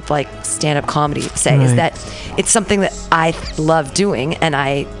have with like stand-up comedy, is that it's something that I love doing and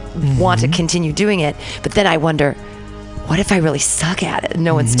I want to continue doing it, but then I wonder, what if I really suck at it and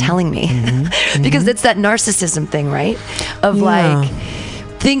no one's telling me? Because it's that narcissism thing, right? Of like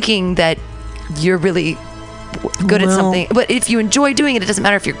thinking that you're really good at something, but if you enjoy doing it, it doesn't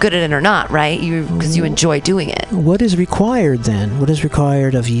matter if you're good at it or not, right? Because you enjoy doing it. What is required then? What is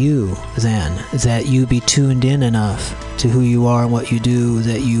required of you then? That you be tuned in enough to who you are and what you do,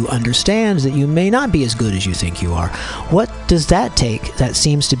 that you understand that you may not be as good as you think you are. What does that take? That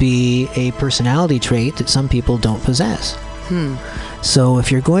seems to be a personality trait that some people don't possess. So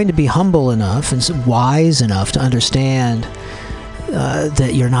if you're going to be humble enough and wise enough to understand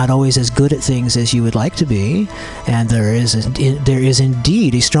that you're not always as good at things as you would like to be, and there is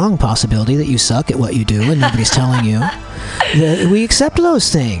indeed a strong possibility that you suck at what you do and nobody's telling you, that we accept those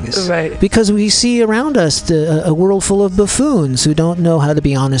things, right? Because we see around us a world full of buffoons who don't know how to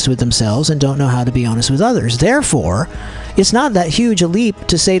be honest with themselves and don't know how to be honest with others. Therefore, it's not that huge a leap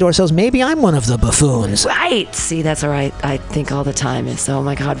to say to ourselves, maybe I'm one of the buffoons. Right. See, that's all right. I think all the time is, oh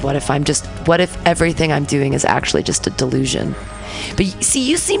my God, what if everything I'm doing is actually just a delusion? But see,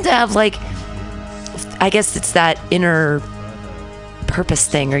 you seem to have like, I guess it's that inner purpose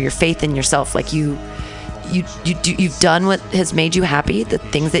thing, or your faith in yourself. Like you've done what has made you happy, the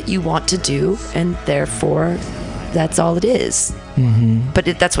things that you want to do, and therefore that's all it is. But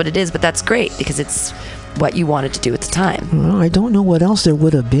that's what it is. But that's great because it's what you wanted to do at the time. Well, I don't know what else there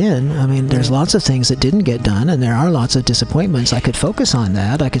would have been. I mean, there's lots of things that didn't get done, and there are lots of disappointments. I could focus on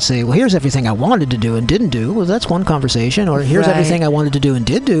that. I could say, well, here's everything I wanted to do and didn't do. Well, that's one conversation. Or here's everything I wanted to do and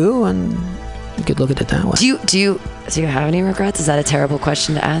did do, and you could look at it that way. Do you have any regrets? Is that a terrible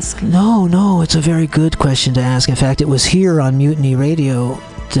question to ask? No, it's a very good question to ask. In fact, it was here on Mutiny Radio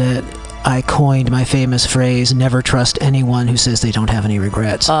that I coined my famous phrase, never trust anyone who says they don't have any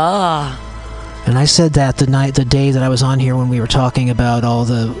regrets. And I said that the day that I was on here when we were talking about all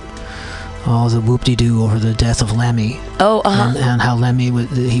the whoop-de-doo over the death of Lemmy. And how Lemmy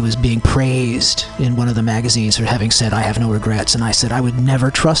he was being praised in one of the magazines for having said, I have no regrets. And I said, I would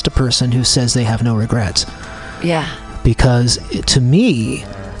never trust a person who says they have no regrets. Yeah. Because to me,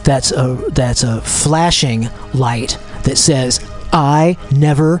 that's a flashing light that says, I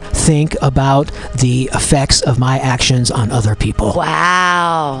never think about the effects of my actions on other people.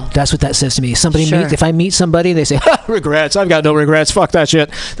 Wow. That's what that says to me. If I meet somebody, they say, regrets, I've got no regrets, fuck that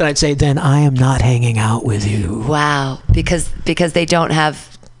shit. Then I'd say, then I am not hanging out with you. Wow. Because they don't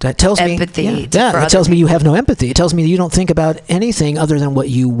have That tells empathy. me, that tells me you have no empathy. It tells me that you don't think about anything other than what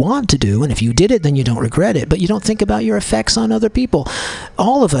you want to do. And if you did it, then you don't regret it. But you don't think about your effects on other people.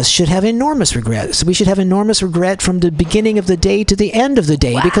 All of us should have enormous regret. So we should have enormous regret from the beginning of the day to the end of the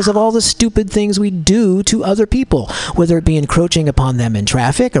day because of all the stupid things we do to other people, whether it be encroaching upon them in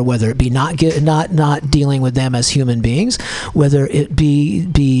traffic or whether it be not dealing with them as human beings, whether it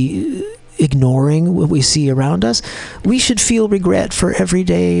be ignoring what we see around us. We should feel regret for every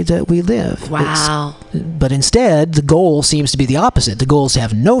day that we live. Wow. But instead, the goal seems to be the opposite. The goal is to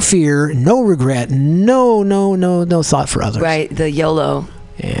have no fear, no regret, no thought for others. Right, the YOLO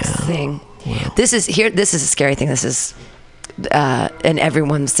thing. Wow. This is a scary thing. This is and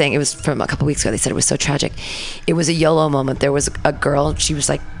everyone's saying, it was from a couple weeks ago, they said it was so tragic. It was a YOLO moment. There was a girl, she was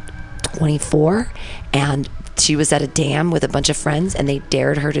like 24, and she was at a dam with a bunch of friends, and they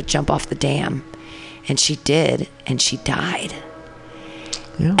dared her to jump off the dam, and she did, and she died.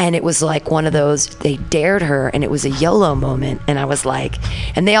 Yeah. And it was like one of those, they dared her, and it was a YOLO moment. And I was like,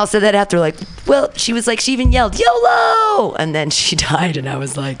 and they all said that after, like, well, she was like, she even yelled YOLO, and then she died. And I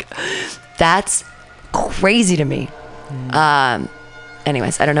was like, that's crazy to me.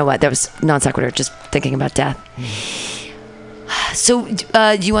 Anyways, I don't know what that was, non sequitur, just thinking about death. So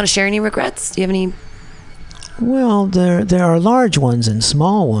do you want to share any regrets? Do you have any? Well, there are large ones and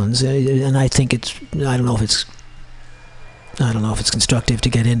small ones, and I think I don't know if it's constructive to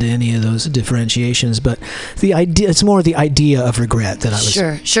get into any of those differentiations, but it's more the idea of regret that I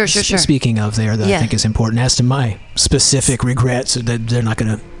was speaking of there that I think is important. As to my specific regrets, that they're not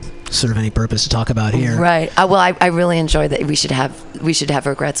going to serve any purpose to talk about here. Right. Well, I really enjoy that. We should have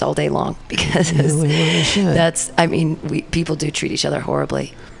regrets all day long, because we should. People do treat each other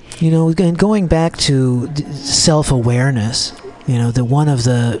horribly. Going back to self-awareness, one of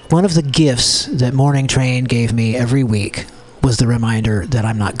the gifts that Morning Train gave me every week was the reminder that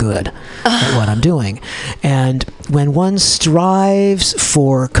I'm not good at what I'm doing. And when one strives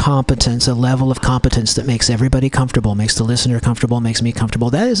for competence, a level of competence that makes everybody comfortable, makes the listener comfortable, makes me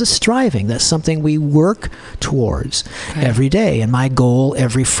comfortable, that is a striving. That's something we work towards every day. And my goal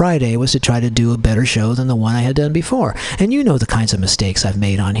every Friday was to try to do a better show than the one I had done before. And you know the kinds of mistakes I've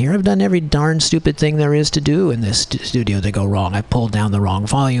made on here. I've done every darn stupid thing there is to do in this studio to go wrong. I pulled down the wrong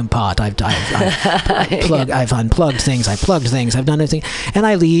volume pot. I've unplugged things. I plugged things. I've done everything. And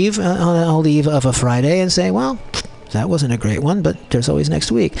I'll leave of a Friday and say, well, that wasn't a great one, but there's always next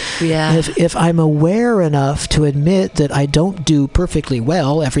week. Yeah. If I'm aware enough to admit that I don't do perfectly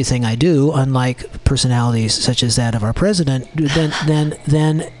well everything I do, unlike personalities such as that of our president,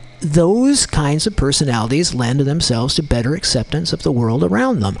 then those kinds of personalities lend themselves to better acceptance of the world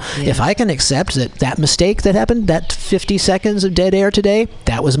around them. Yeah. If I can accept that mistake that happened, that 50 seconds of dead air today,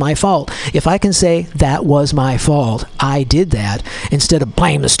 that was my fault. If I can say, that was my fault, I did that, instead of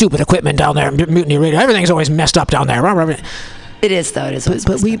blame the stupid equipment down there, Mutiny Radio, everything's always messed up down there. It is, though. It is.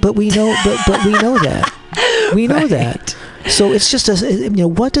 But we know that. We know that. So it's just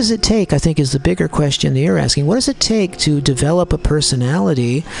what does it take? I think is the bigger question that you're asking. What does it take to develop a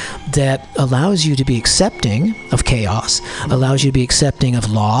personality that allows you to be accepting of chaos, allows you to be accepting of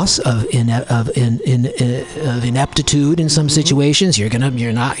loss, of ineptitude in some situations? You're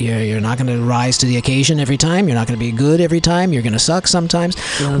not gonna rise to the occasion every time. You're not gonna be good every time. You're gonna suck sometimes.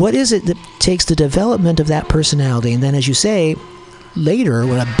 Yeah. What is it that takes the development of that personality? And then, as you say, later,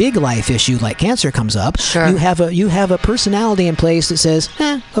 when a big life issue like cancer comes up, you have a personality in place that says,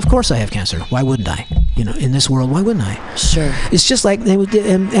 of course I have cancer. Why wouldn't I? In this world, why wouldn't I? Sure. It's just like,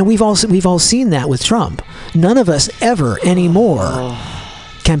 and we've all seen that with Trump. None of us ever anymore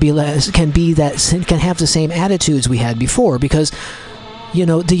can have the same attitudes we had before, because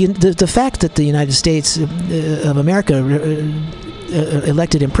the fact that the United States of America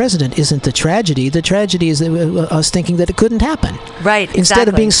elected him president isn't the tragedy. The tragedy is us thinking that it couldn't happen. Right. Exactly. Instead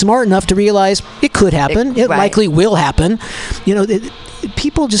of being smart enough to realize it could happen, it likely will happen.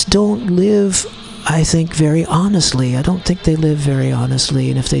 People just don't live, I think, very honestly. I don't think they live very honestly,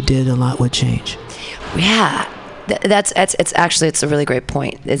 and if they did, a lot would change. Yeah, it's a really great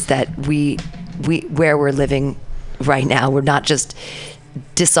point. Is that we where we're living right now, we're not just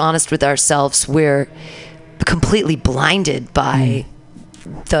dishonest with ourselves, we're completely blinded by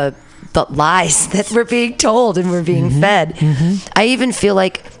the lies that we're being told and we're being fed. I even feel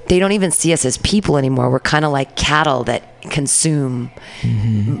like they don't even see us as people anymore. We're kind of like cattle that consume.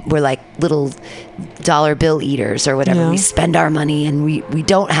 We're like little dollar bill eaters or whatever. We spend our money and we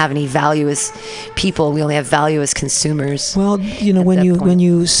don't have any value as people. We only have value as consumers. Well, when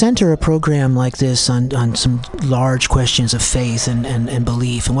you center a program like this on some large questions of faith and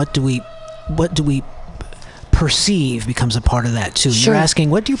belief, and what do we perceive becomes a part of that too. Sure. You're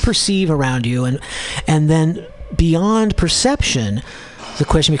asking, what do you perceive around you? And then beyond perception, the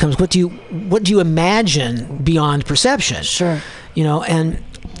question becomes, what do you imagine beyond perception? Sure. And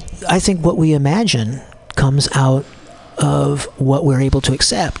I think what we imagine comes out of what we're able to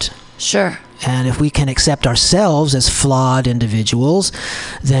accept. Sure. And if we can accept ourselves as flawed individuals,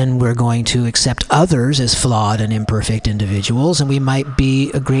 then we're going to accept others as flawed and imperfect individuals, and we might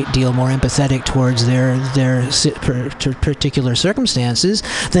be a great deal more empathetic towards their particular circumstances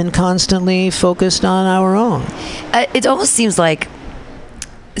than constantly focused on our own. It almost seems like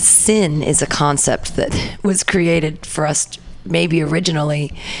sin is a concept that was created for us maybe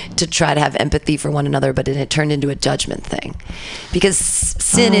originally to try to have empathy for one another, but it turned into a judgment thing, because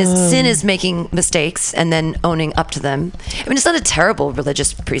sin is making mistakes and then owning up to them. I mean, it's not a terrible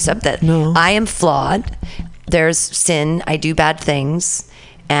religious precept that I am flawed, there's sin, I do bad things,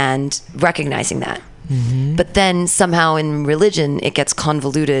 and recognizing that. Mm-hmm. But then somehow in religion it gets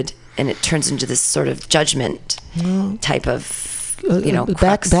convoluted and it turns into this sort of judgment type of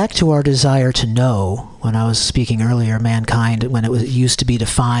back to our desire to know. When I was speaking earlier, mankind, when it used to be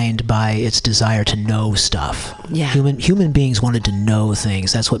defined by its desire to know stuff. Yeah. Human beings wanted to know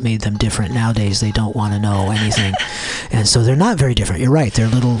things. That's what made them different. Nowadays, they don't want to know anything, and so they're not very different. You're right. They're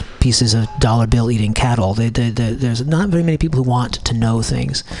little pieces of dollar bill eating cattle. There's not very many people who want to know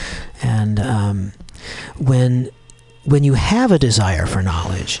things, and when you have a desire for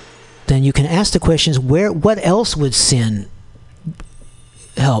knowledge, then you can ask the questions: what else would sin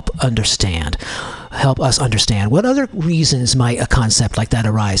help us understand? What other reasons might a concept like that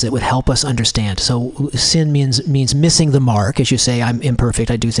arise that would help us understand? So sin means missing the mark. As you say, I'm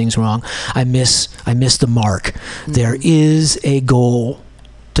imperfect, I do things wrong, I miss the mark. Mm-hmm. There is a goal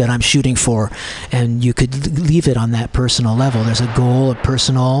that I'm shooting for, and you could leave it on that personal level. There's a goal of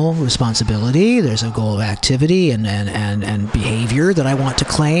personal responsibility, there's a goal of activity and behavior that I want to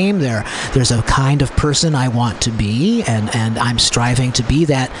claim, there's a kind of person I want to be, and I'm striving to be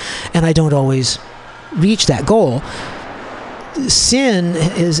that, and I don't always reach that goal. Sin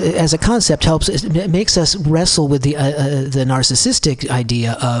is, as a concept, it makes us wrestle with the narcissistic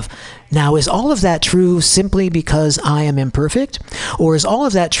idea of, now, is all of that true simply because I am imperfect? Or is all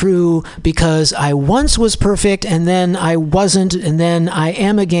of that true because I once was perfect and then I wasn't and then I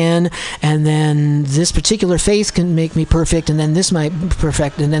am again, and then this particular faith can make me perfect and then this might be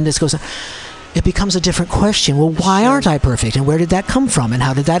perfect and then this goes on? It becomes a different question. Well, why aren't I perfect? And where did that come from? And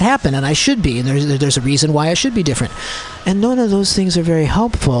how did that happen? And I should be. And there's a reason why I should be different. And none of those things are very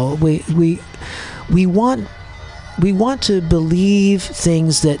helpful. We want to believe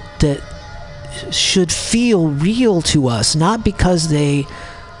things that should feel real to us, not because they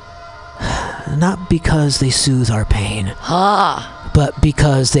soothe our pain, but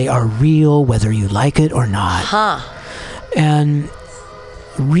because they are real, whether you like it or not. And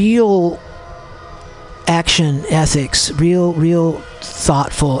real action ethics, real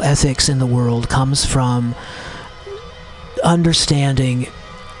thoughtful ethics in the world comes from understanding,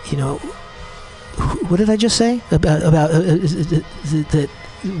 what did I just say about that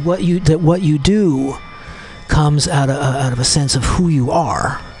what you do comes out of a sense of who you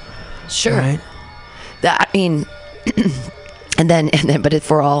are. Sure. Right? But if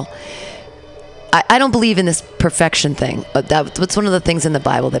we're all, I don't believe in this perfection thing. That's one of the things in the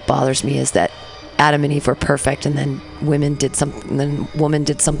Bible that bothers me, is that Adam and Eve were perfect, and then woman did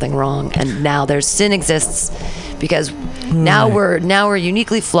something wrong, and now there's sin exists because now we're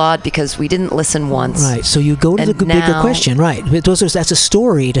uniquely flawed because we didn't listen once. Right. So you go to the bigger question, right? That's a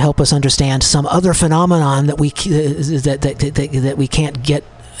story to help us understand some other phenomenon that we can't get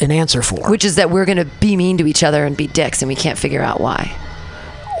an answer for, which is that we're going to be mean to each other and be dicks, and we can't figure out why,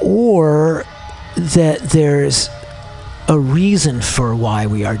 or that there's a reason for why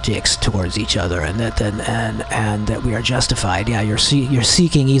we are dicks towards each other, and that we are justified. Yeah, you're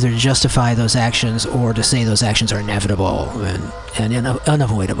seeking either to justify those actions or to say those actions are inevitable and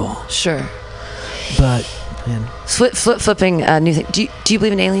unavoidable. Sure. But flipping new thing. Do you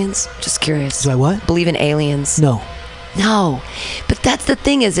believe in aliens? Just curious. Do I what? Believe in aliens? No. But that's the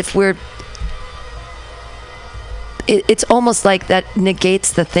thing, is if we're, it's almost like that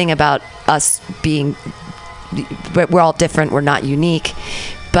negates the thing about us being, we're all different, we're not unique,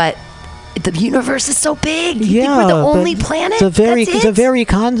 but the universe is so big. You think we're the only planet? The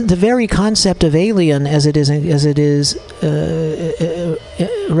very concept of alien, as it is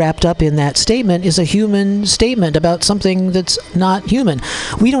wrapped up in that statement, is a human statement about something that's not human.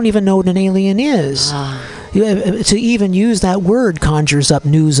 We don't even know what an alien is. To even use that word conjures up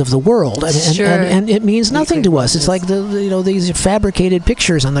news of the world, and it means nothing to us. It's like these fabricated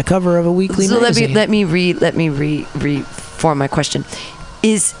pictures on the cover of a weekly magazine. Let me reform my question.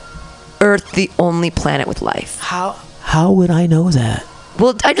 Is Earth the only planet with life? How would I know that?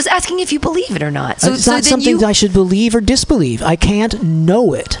 Well, I'm just asking if you believe it or not. It's not something that I should believe or disbelieve. I can't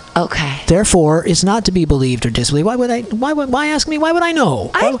know it. Okay. Therefore, it's not to be believed or disbelieved. Why ask me? Why would I know?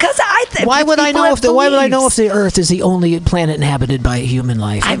 Why would I know if the Earth is the only planet inhabited by human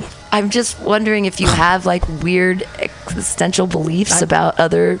life? I'm just wondering if you have like weird existential beliefs about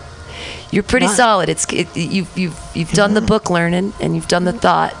other. You're pretty solid. You've done the book learning, and you've done the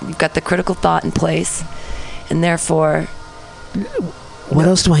thought. You've got the critical thought in place, and therefore. What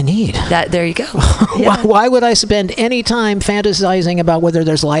else do I need? There you go. Yeah. Why would I spend any time fantasizing about whether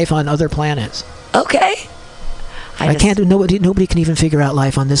there's life on other planets? Okay. I can't. Nobody can even figure out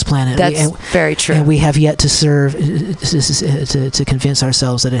life on this planet. That's very true. And we have yet to to convince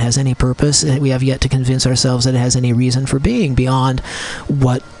ourselves that it has any purpose. And we have yet to convince ourselves that it has any reason for being beyond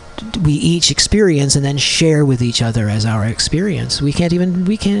what we each experience and then share with each other as our experience. We can't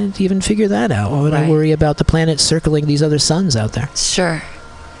even figure that out. Why would I worry about the planets circling these other suns out there? Sure.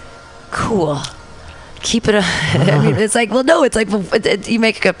 Cool. Keep it. I mean, it's like, well, no, it's like, you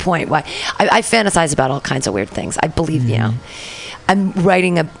make a good point. Why? I fantasize about all kinds of weird things. I believe, I'm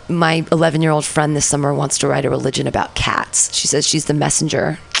writing my 11-year-old friend this summer wants to write a religion about cats. She says she's the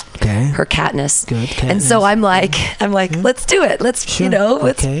messenger. Okay. Her catness. Good catness. And so I'm like, let's do it. Let's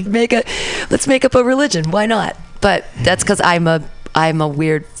let's make up a religion. Why not? But that's because I'm a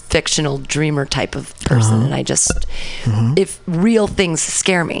weird fictional dreamer type of person, and I just if real things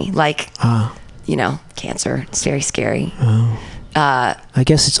scare me, like cancer, it's very scary. I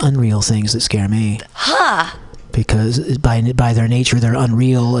guess it's unreal things that scare me. Because by their nature they're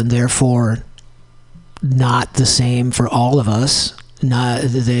unreal and therefore not the same for all of us. And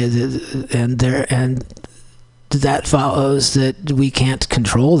that follows that we can't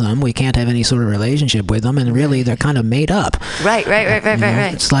control them. We can't have any sort of relationship with them, and really they're kind of made up. Right.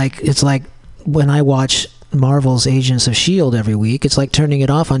 It's like when I watch Marvel's Agents of S.H.I.E.L.D. every week, it's like turning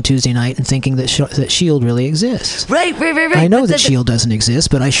it off on Tuesday night and thinking that S.H.I.E.L.D. really exists. Right. I know that S.H.I.E.L.D. doesn't exist,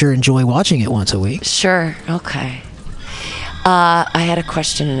 but I sure enjoy watching it once a week. Sure. Okay. I had a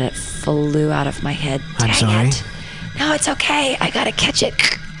question and it flew out of my head. I'm sorry. No, it's okay. I gotta catch it.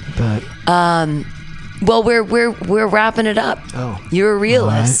 But well, we're wrapping it up. Oh, you're a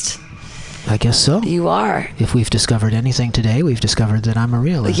realist. I guess so. You are. If we've discovered anything today, we've discovered that I'm a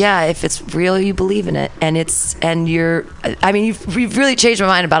realist. Yeah, if it's real, you believe in it, and you're. I mean, you've really changed my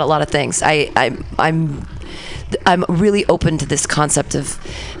mind about a lot of things. I'm really open to this concept of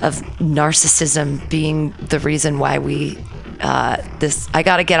narcissism being the reason why we. I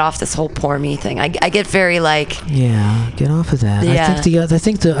got to get off this whole poor me thing. I get very like. Yeah, get off of that. Yeah. I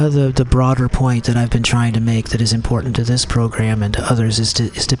think the broader point that I've been trying to make that is important to this program and to others is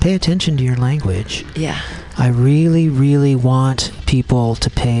to pay attention to your language. Yeah. I really, really want people to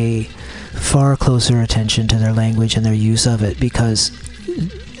pay far closer attention to their language and their use of it, because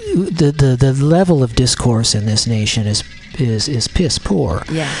the level of discourse in this nation is piss poor.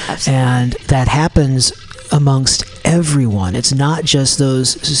 Yeah, absolutely. And that happens amongst everyone. It's not just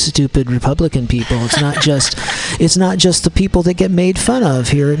those stupid Republican people. It's not just the people that get made fun of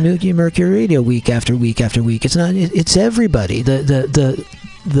here at MutinyRadio week after week after week. It's everybody.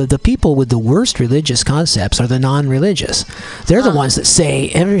 The people with the worst religious concepts are the non-religious. They're the ones that say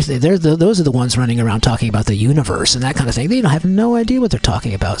everything. Those are the ones running around talking about the universe and that kind of thing. They have no idea what they're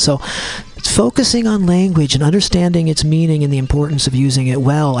talking about. So focusing on language and understanding its meaning and the importance of using it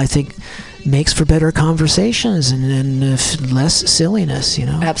well, I think, makes for better conversations and less silliness.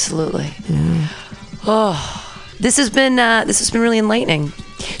 Absolutely. Yeah. Oh, this has been really enlightening.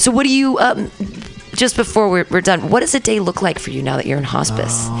 So what do you? Just before we're done, what does a day look like for you now that you're in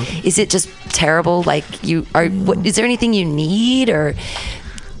hospice? Is it just terrible? Like is there anything you need or?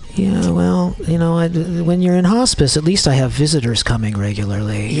 Yeah, well, when you're in hospice, at least I have visitors coming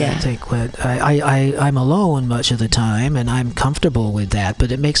regularly. Yeah. I think I'm alone much of the time, and I'm comfortable with that.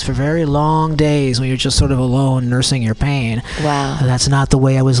 But it makes for very long days when you're just sort of alone nursing your pain. Wow. And that's not the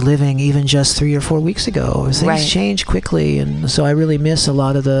way I was living even just 3 or 4 weeks ago. Things change quickly, and so I really miss a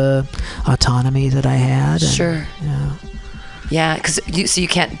lot of the autonomy that I had. Sure. Yeah. Yeah, because you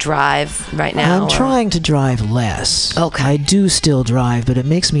can't drive right now? I'm trying to drive less. Okay. I do still drive, but it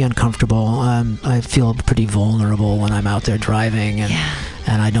makes me uncomfortable. I feel pretty vulnerable when I'm out there driving, and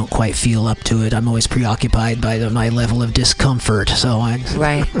and I don't quite feel up to it. I'm always preoccupied by my level of discomfort. So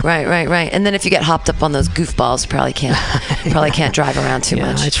Right. And then if you get hopped up on those goofballs, probably can't drive around too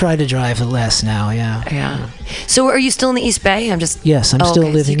much. I try to drive less now. Yeah. So are you still in the East Bay? Yes, I'm still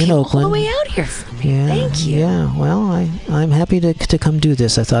living in Oakland. All the way out here for me. Yeah, Thank you. Yeah, well, I'm happy to come do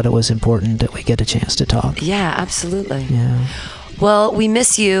this. I thought it was important that we get a chance to talk. Yeah, absolutely. Yeah. Well, we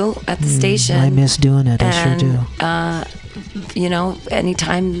miss you at the station. I miss doing it. I sure do.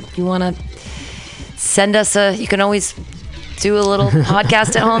 Anytime you want to send us you can always do a little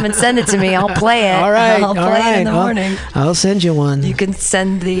podcast at home and send it to me. I'll play it. All right. I'll play it in the morning. I'll send you one. You can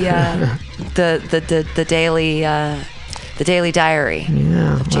send the daily diary.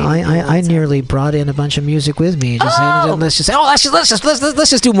 Yeah. Well, I nearly brought in a bunch of music with me. Let's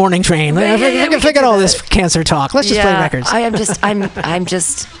just do Morning Train. Forget all this cancer talk. Let's just play records. I'm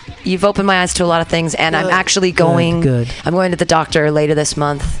just. You've opened my eyes to a lot of things, and I'm actually going. Good. I'm going to the doctor later this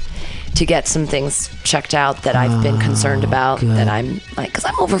month to get some things checked out that I've been concerned about. Good. That I'm like, because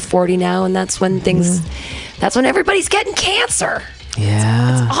I'm over 40 now, and that's when that's when everybody's getting cancer.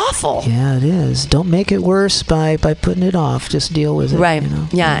 Yeah. It's awful. Yeah, it is. Don't make it worse by putting it off. Just deal with it. Right.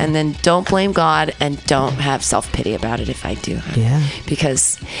 Yeah, and then don't blame God and don't have self-pity about it if I do. Yeah.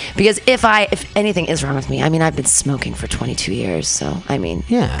 Because if anything is wrong with me, I mean, I've been smoking for 22 years, so I mean,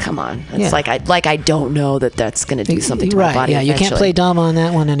 come on. It's like I don't know that's going to do something to my body. Yeah, you can't play dumb on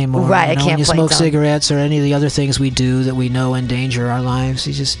that one anymore. Right, I can't when you play smoke dumb. Cigarettes or any of the other things we do that we know endanger our lives,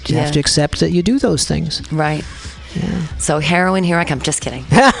 you have to accept that you do those things. Right. Yeah. So heroin, here I come. Just kidding.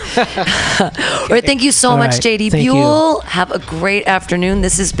 All right, thank you so much, JD Buell. Have a great afternoon.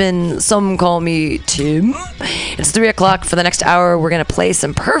 This has been Some Call Me Tim. It's 3:00 for the next hour. We're going to play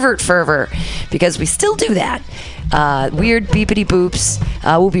some Pervert Fervor because we still do that. Weird beepity boops.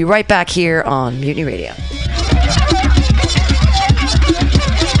 We'll be right back here on Mutiny Radio.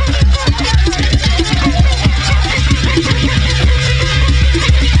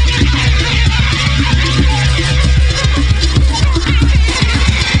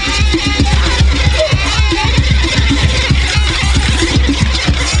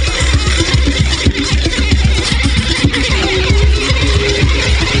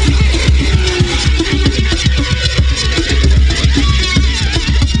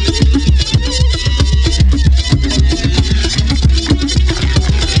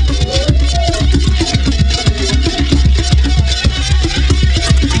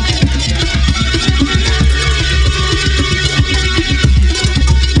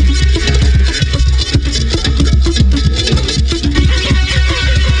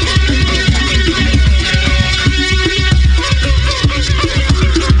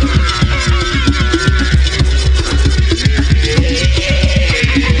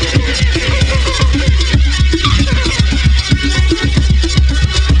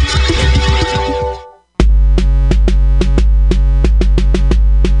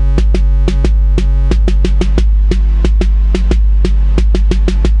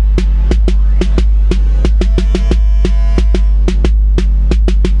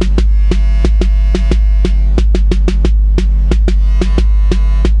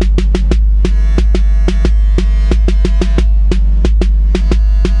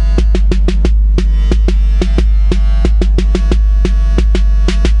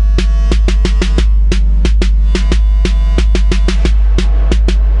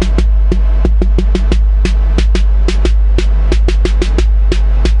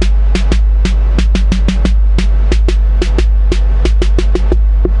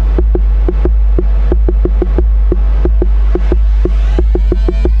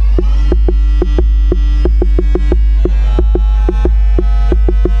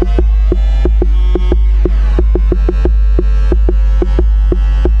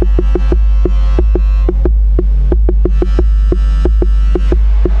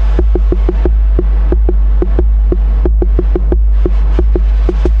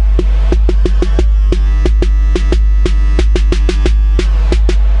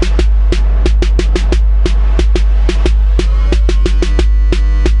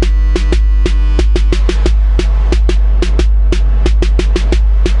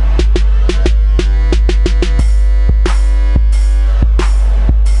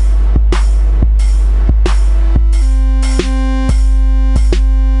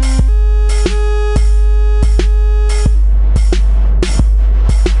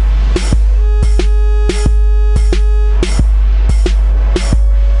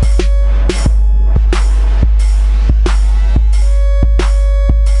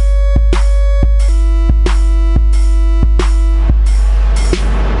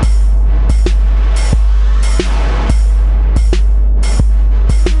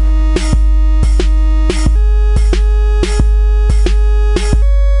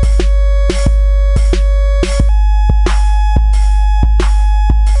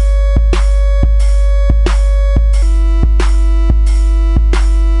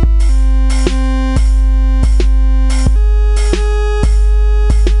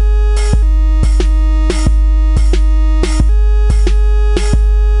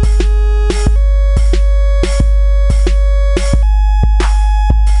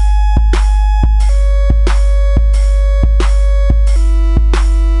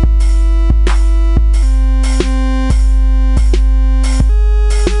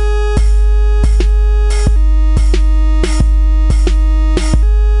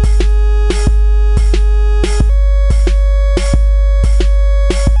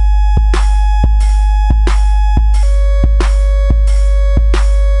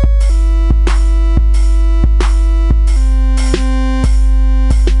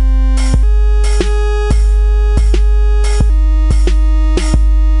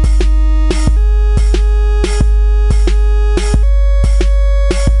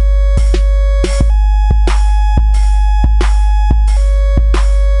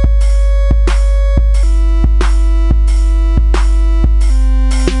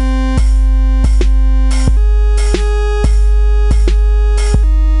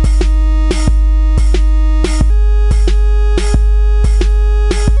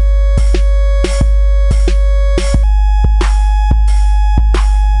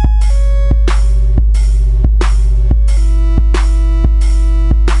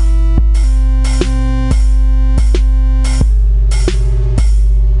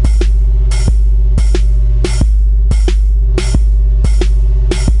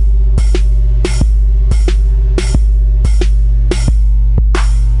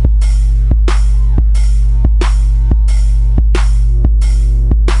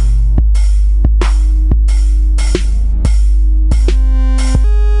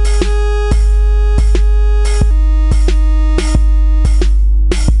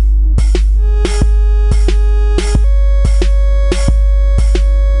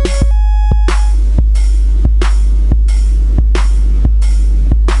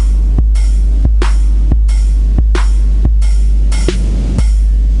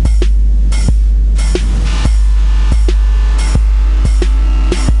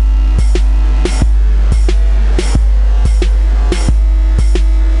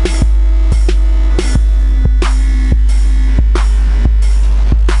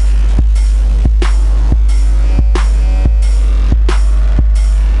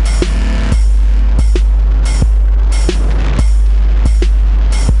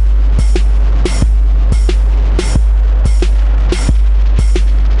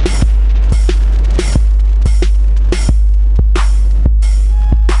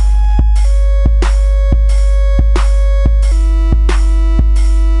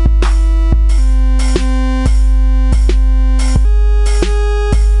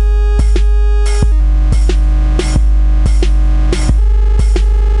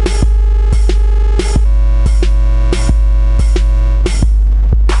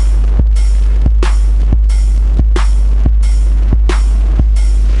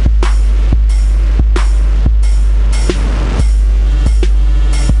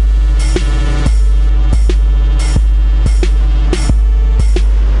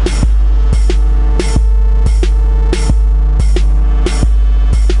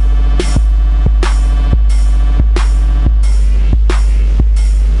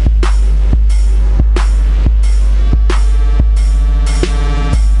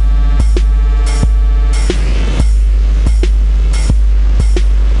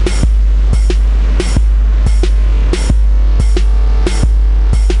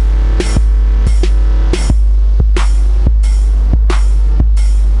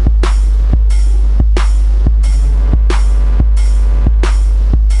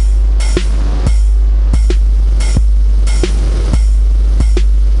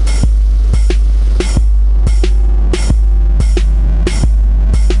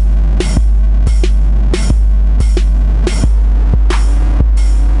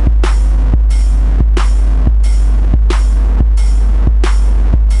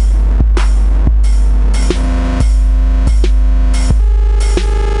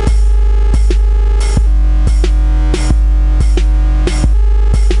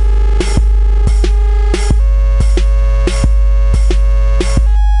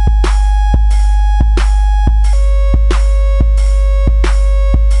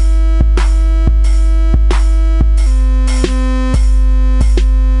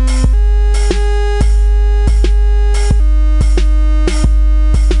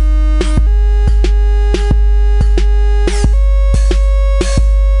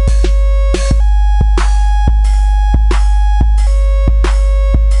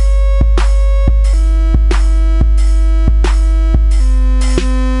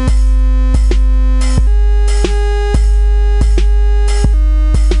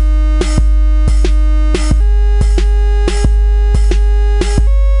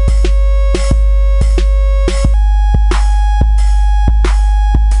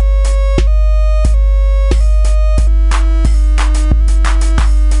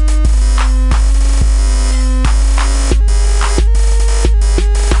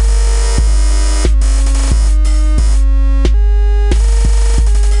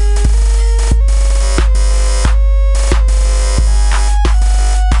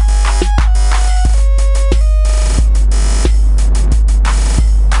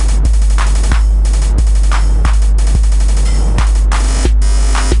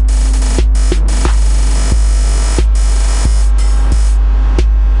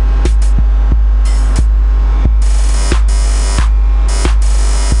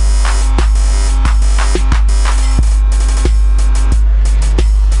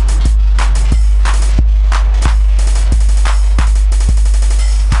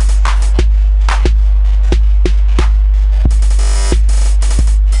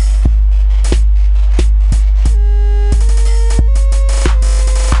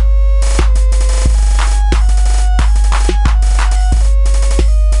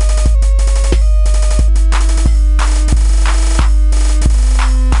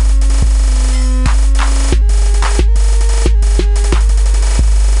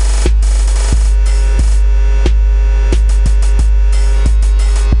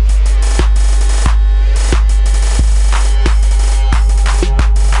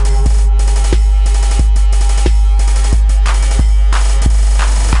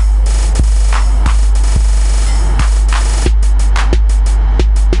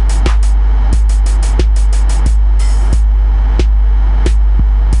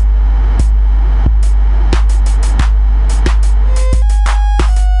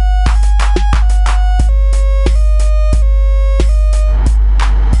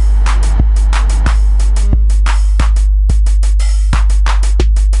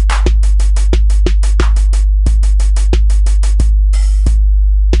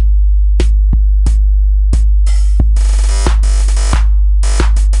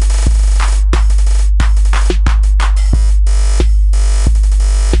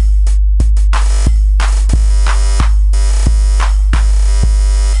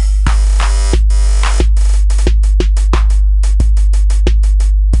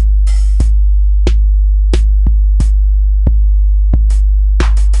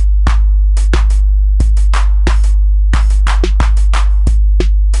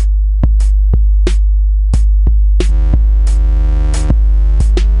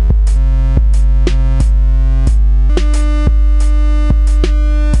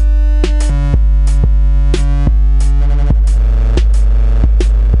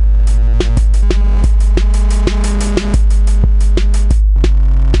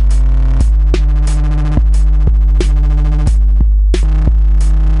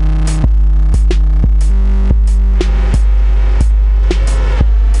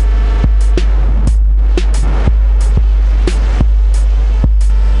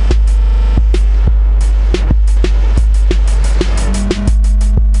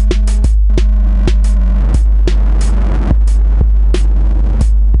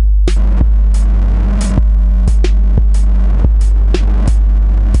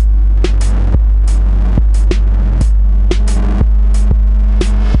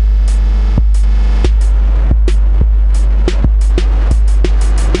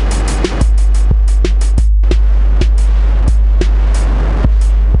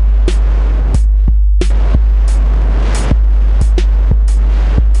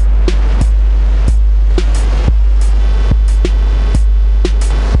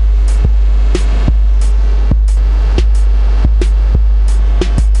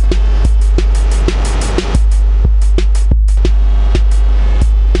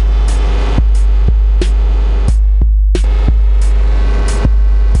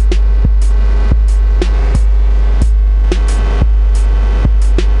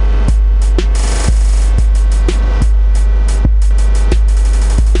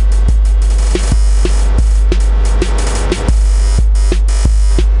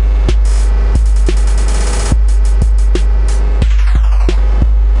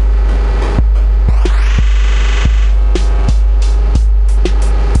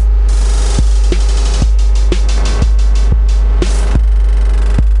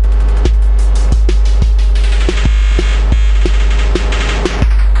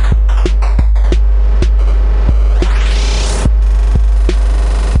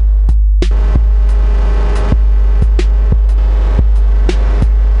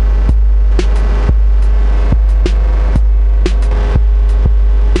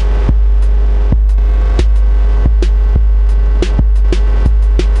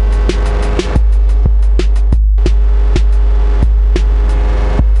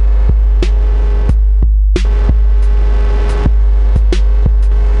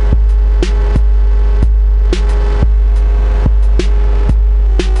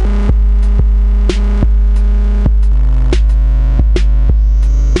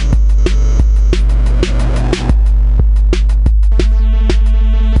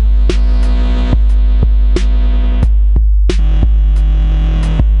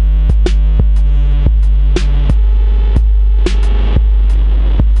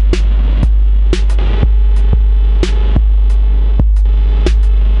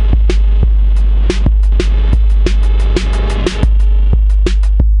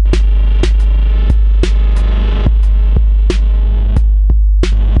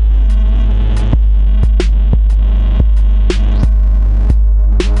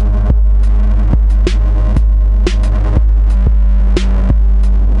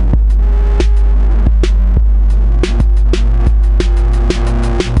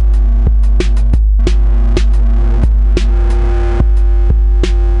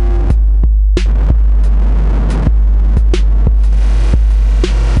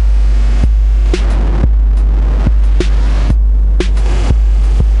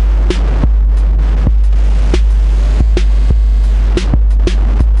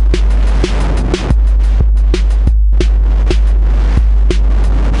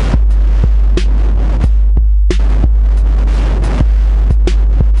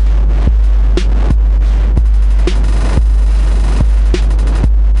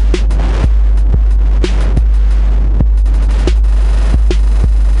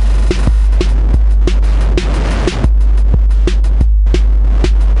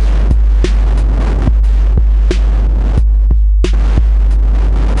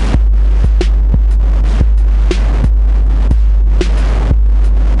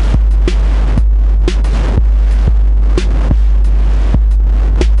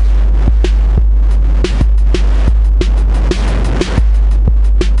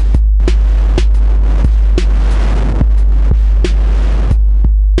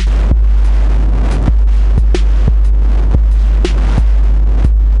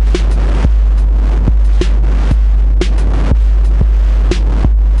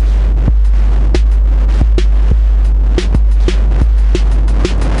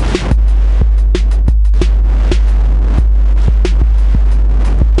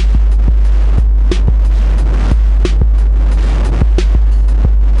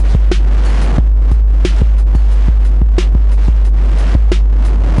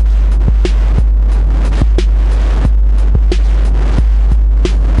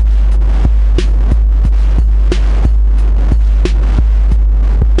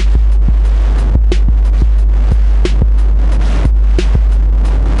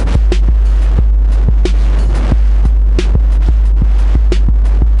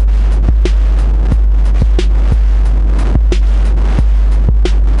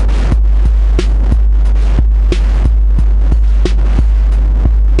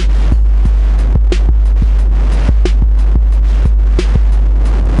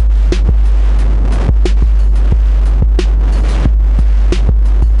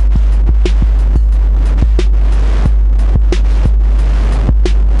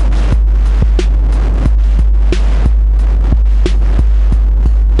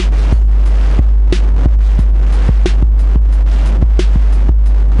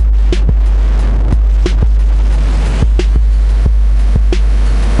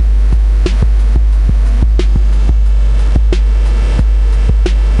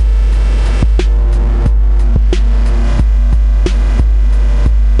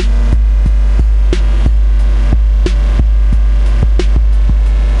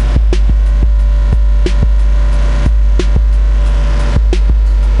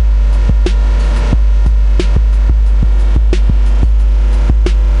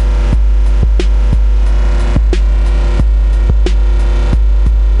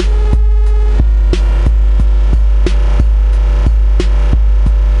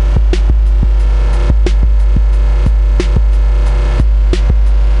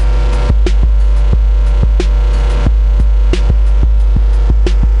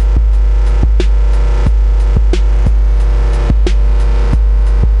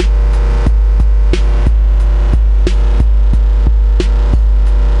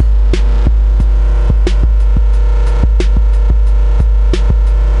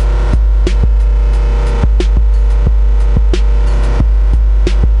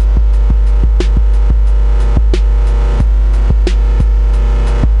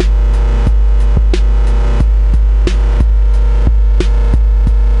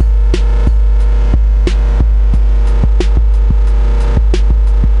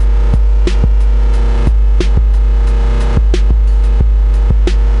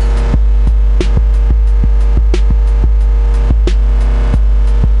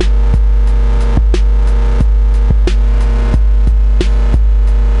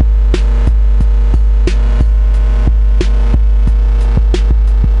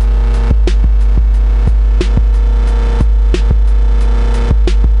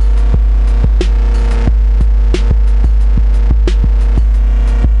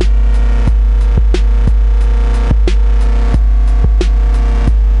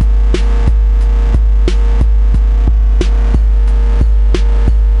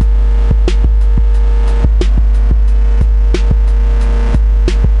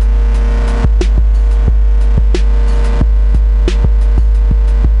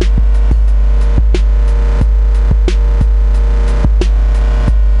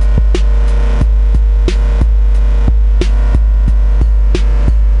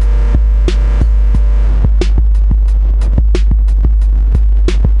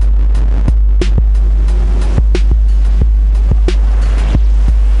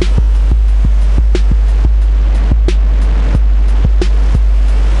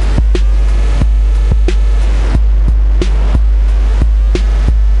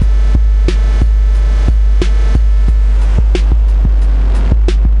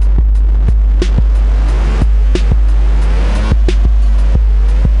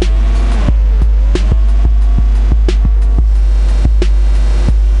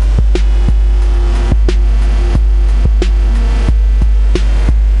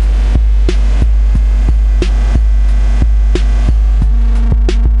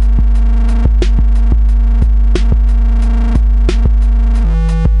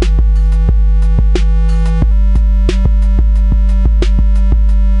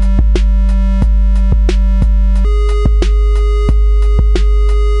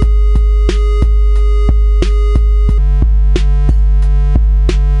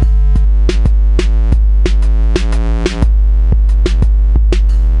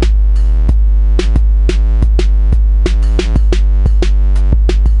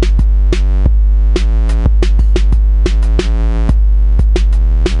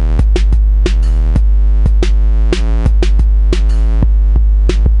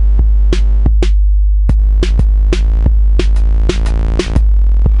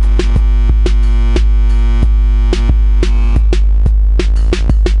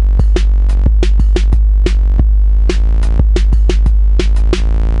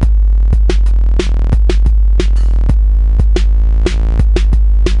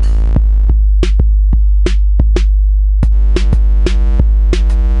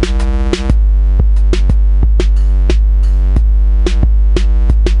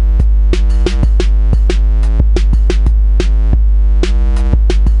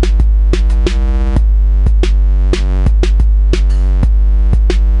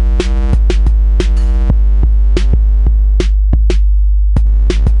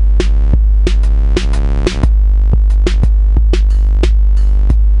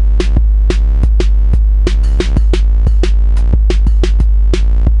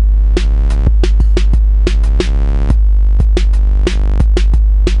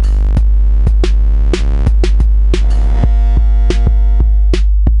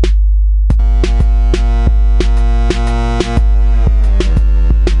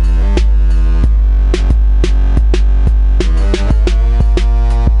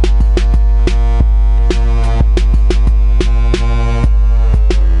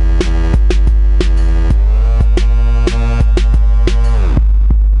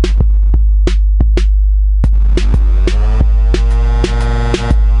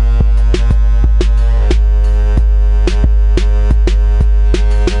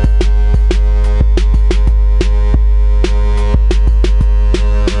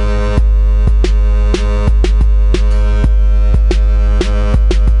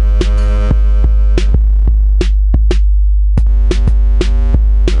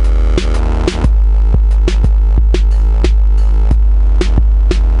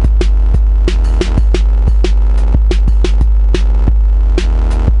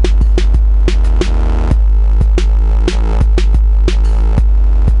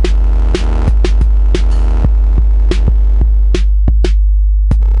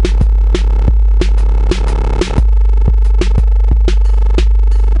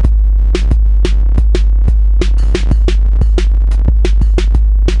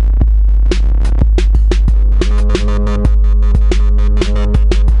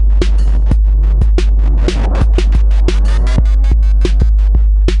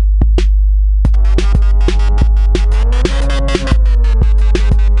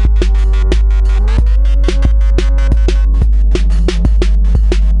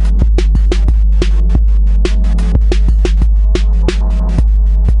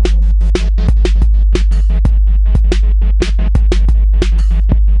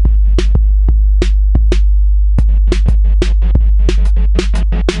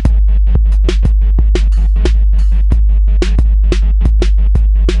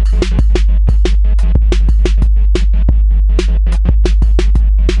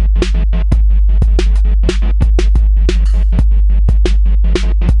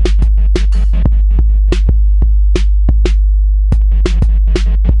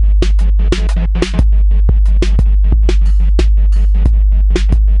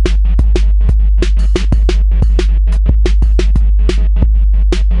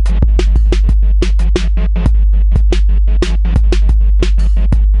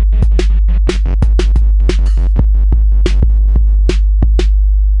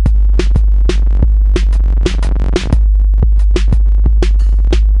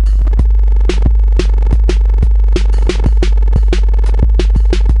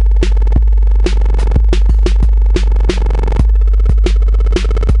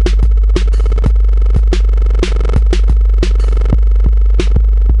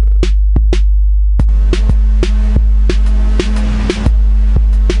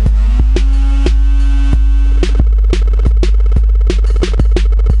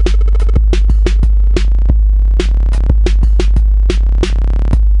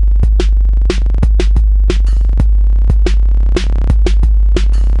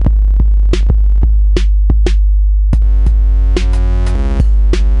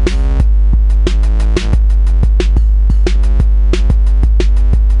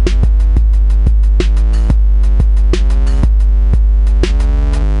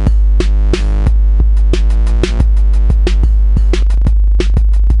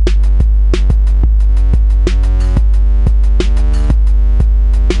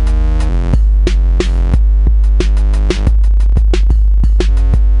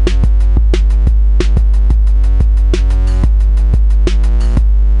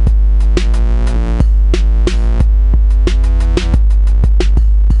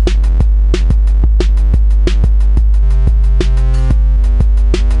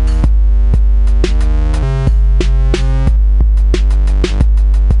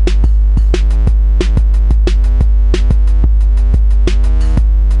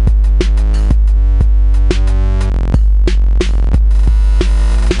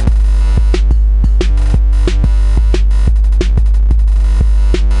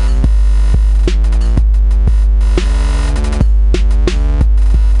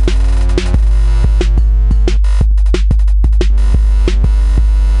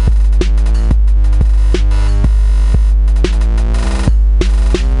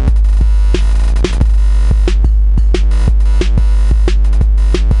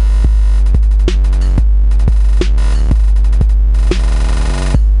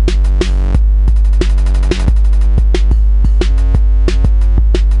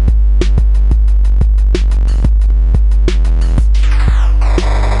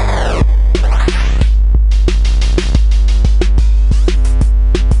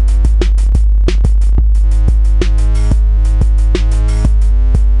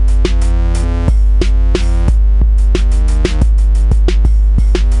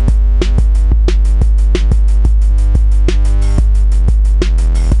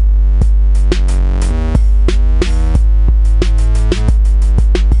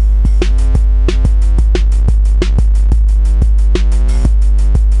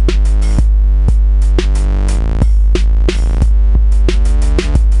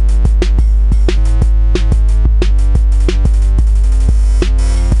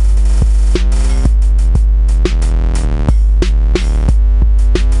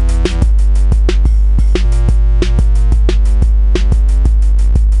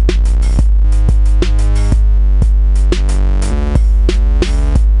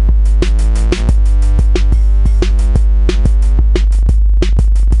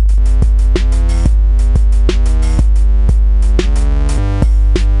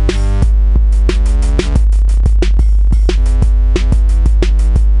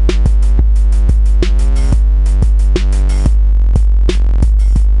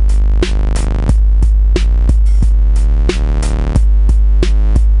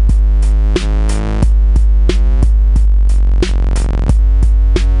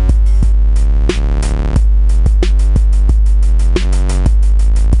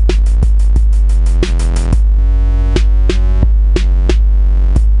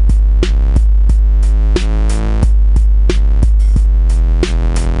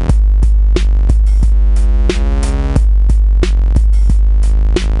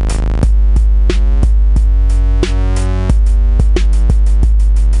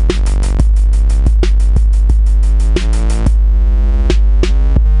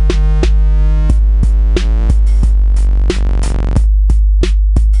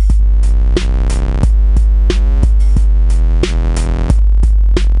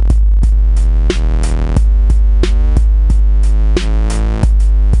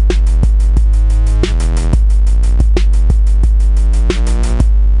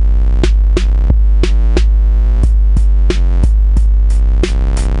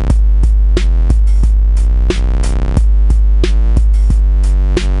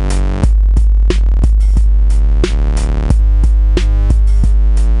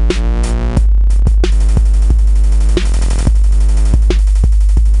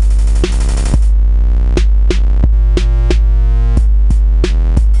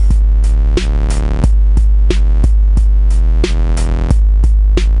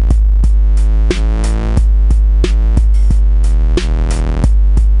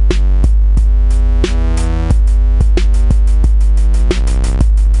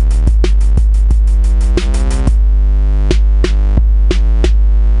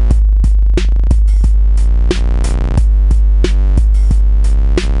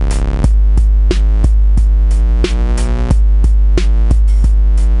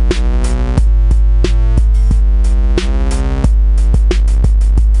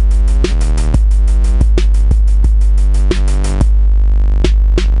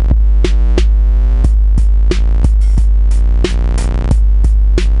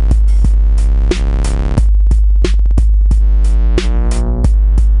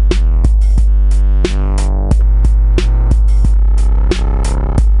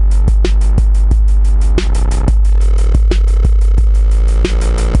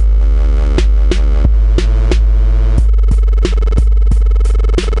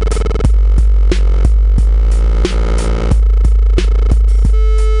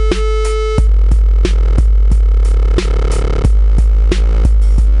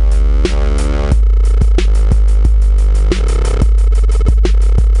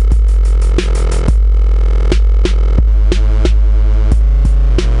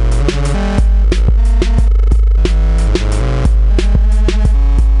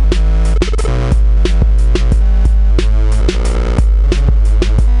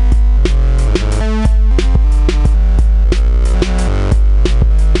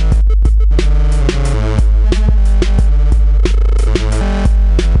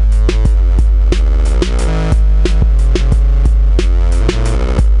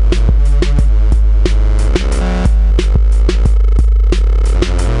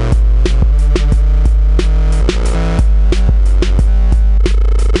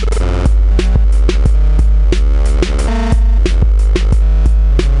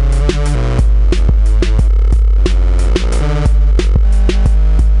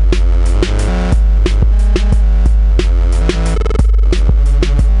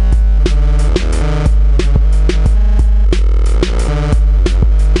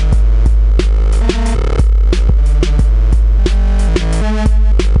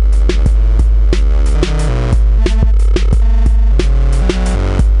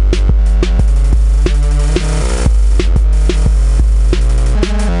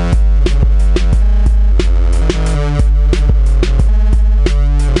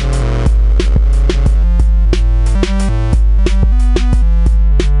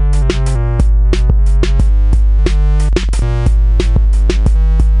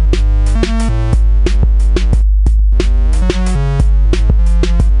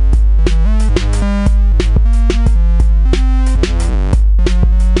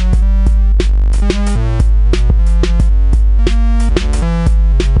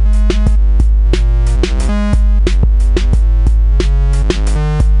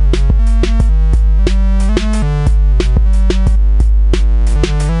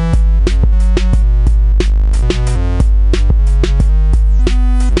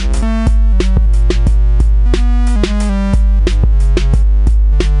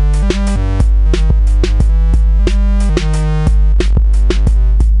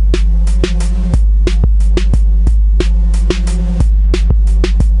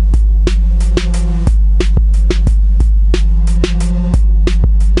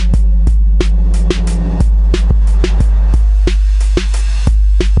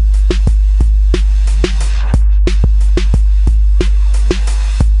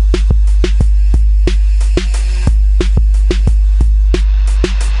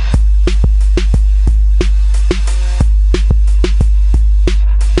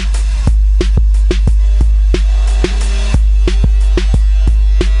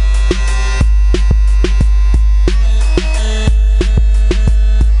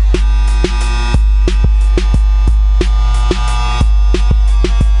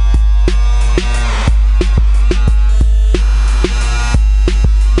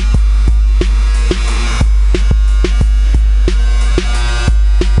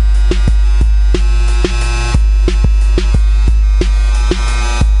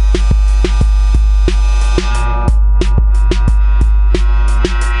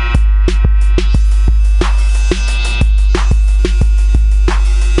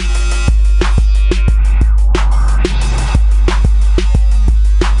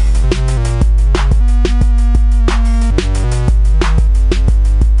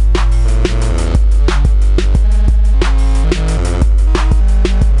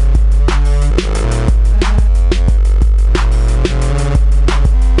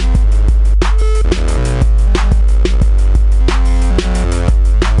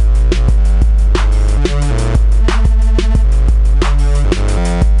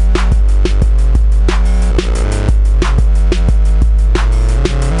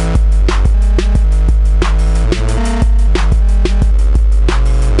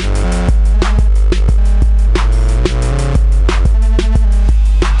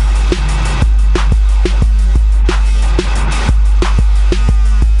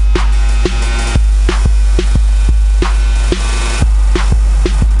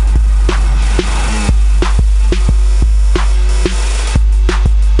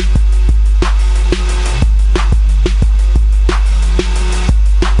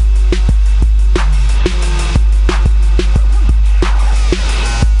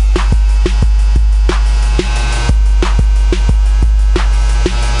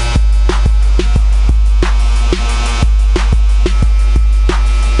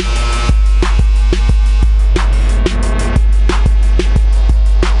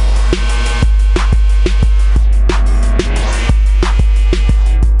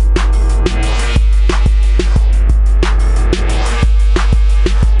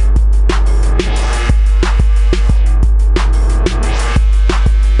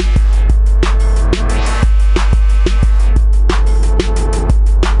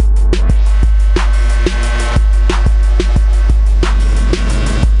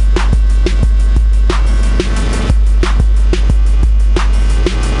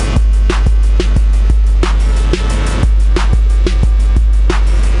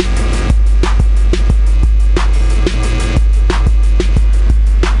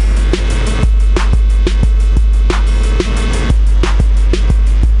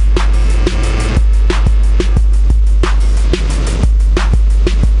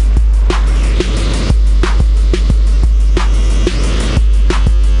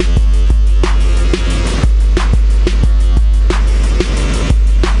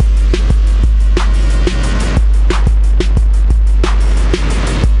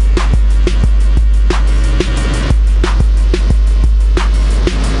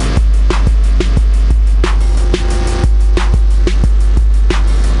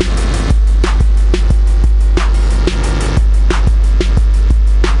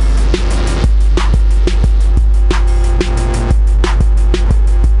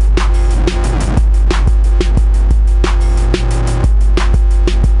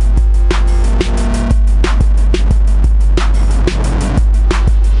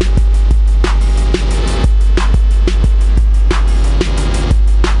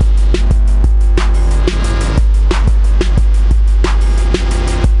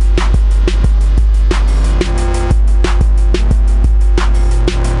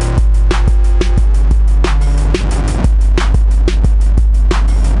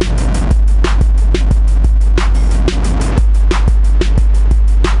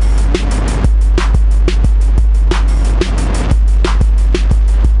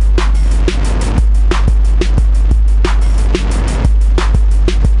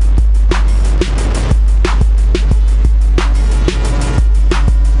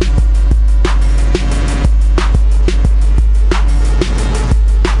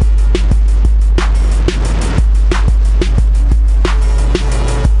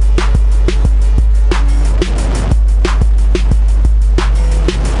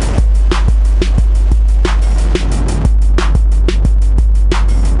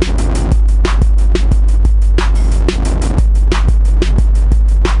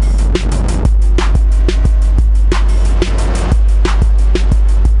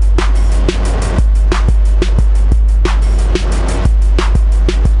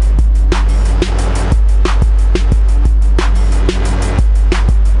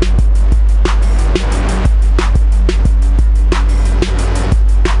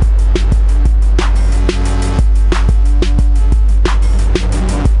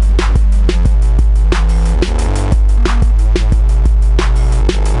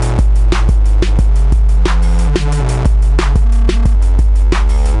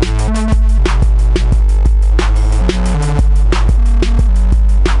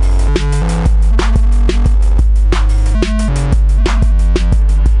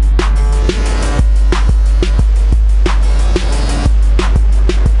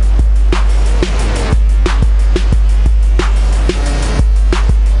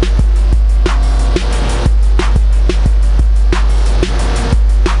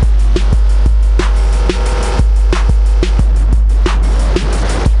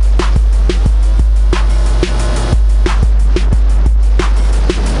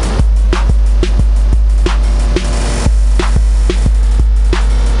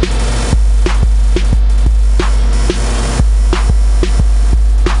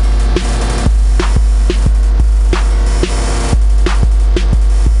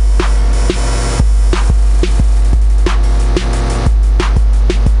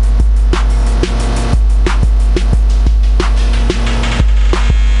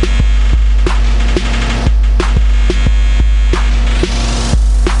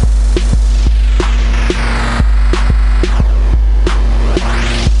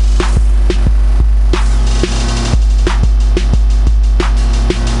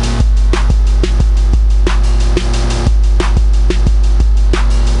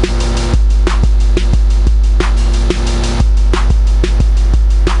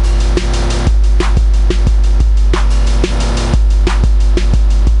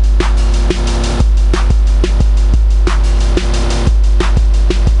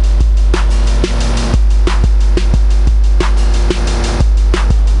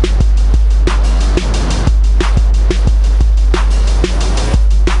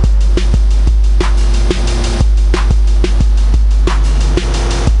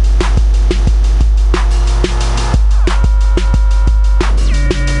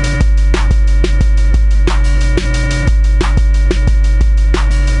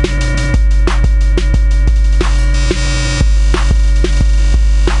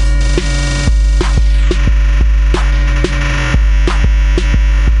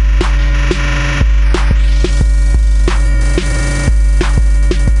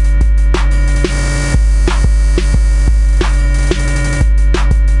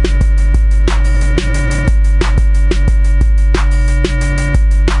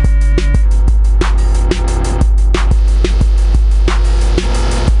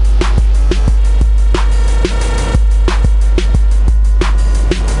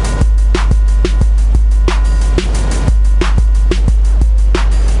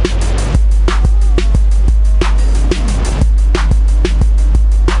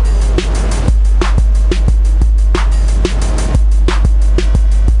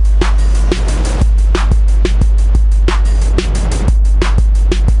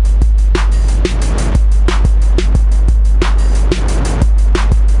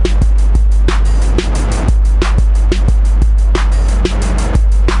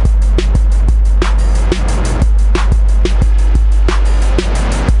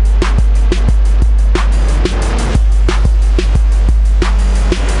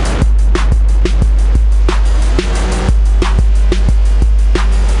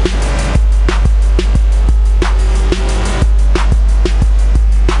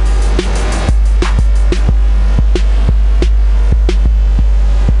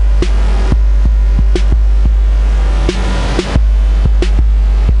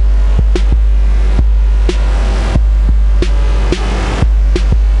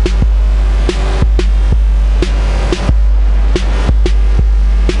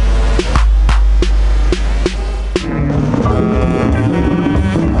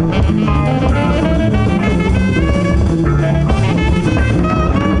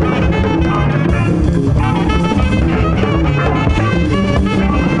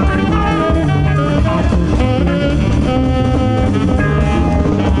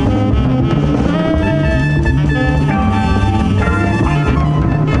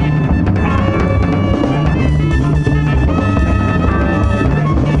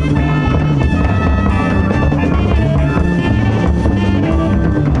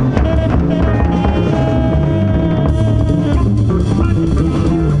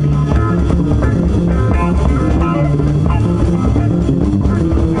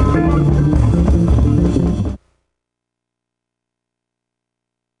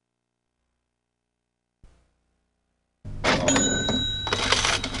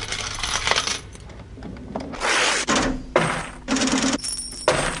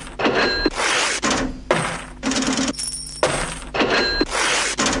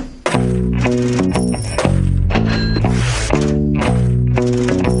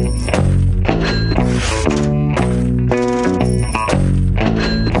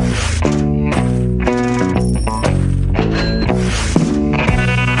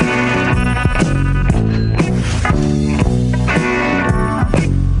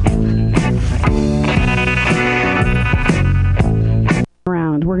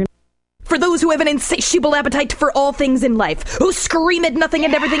 those who have an insatiable appetite for all things in life, who scream at nothing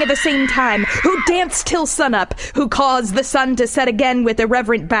and everything at the same time, who dance till sunup, who cause the sun to set again with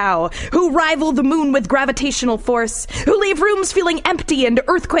irreverent bow, who rival the moon with gravitational force, who leave rooms feeling empty and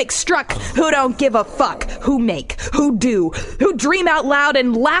earthquake struck, who don't give a fuck, who make, who do, who dream out loud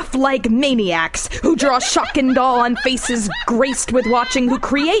and laugh like maniacs, who draw shock and awe on faces graced with watching, who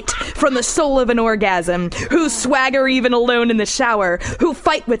create from the soul of an orgasm, who swagger even alone in the shower, who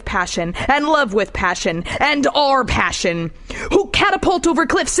fight with passion and love with passion and are passion, who catapult over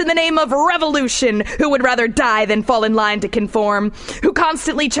cliffs in the name of revolution, who would rather die than fall in line to conform, who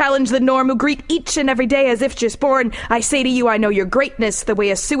constantly challenge the norm, who greet each and every day as if just born. I say to you, I know your greatness, the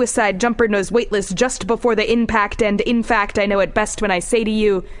way a suicide jumper knows weightless just before the impact, and in fact, I know it best when I say to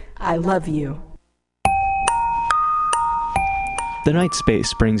you, I love you. The Night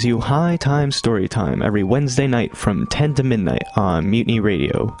Space brings you High Time Story Time every Wednesday night from 10 to midnight on Mutiny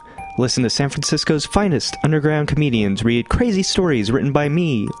Radio. Listen to San Francisco's finest underground comedians read crazy stories written by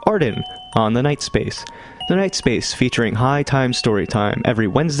me, Arden, on The Night Space. The Night Space featuring High Time Story Time every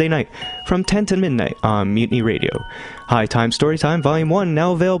Wednesday night from 10 to midnight on Mutiny Radio. High Time Story Time Volume 1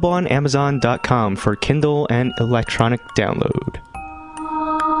 now available on Amazon.com for Kindle and electronic download.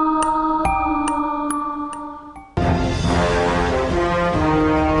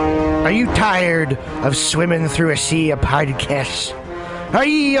 Are you tired of swimming through a sea of podcasts? Are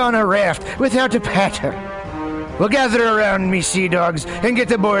ye on a raft without a paddle? Well, gather around me, sea dogs, and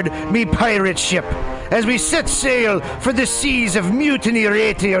get aboard me pirate ship as we set sail for the seas of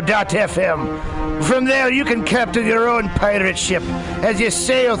MutinyRadio.fm. From there, you can captain your own pirate ship as you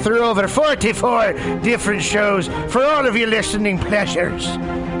sail through over 44 different shows for all of your listening pleasures.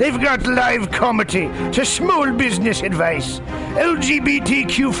 They've got live comedy to small business advice,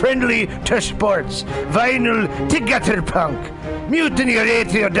 LGBTQ-friendly to sports, vinyl to gutter punk.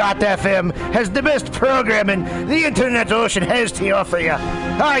 MutinyRadio.fm has the best programming the internet ocean has to offer you.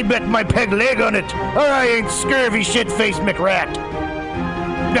 I bet my peg leg on it, or I ain't scurvy shit-faced McRat.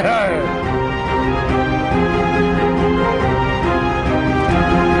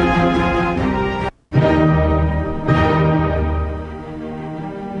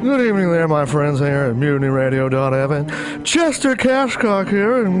 Good evening there, my friends here at MutinyRadio.fm. Chester Cashcock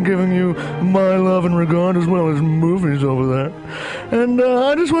here, and giving you my love and regard as well as movies over there. And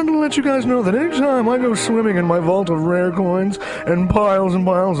I just wanted to let you guys know that anytime I go swimming in my vault of rare coins and piles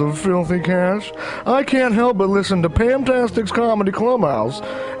of filthy cash, I can't help but listen to Pamtastic's Comedy Clubhouse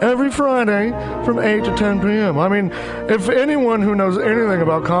every Friday from 8 to 10 p.m. I mean, if anyone who knows anything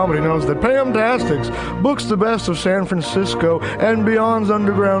about comedy knows that Pamtastics books the best of San Francisco and beyond's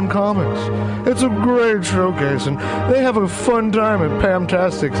underground comics. It's a great showcase, and they have a fun time at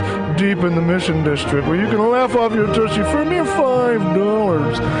Pamtastics deep in the Mission District, where you can laugh off your tushy for a mere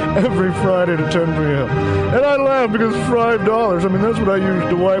 $5 every Friday to 10 p.m. And I laugh because $5, I mean, that's what I use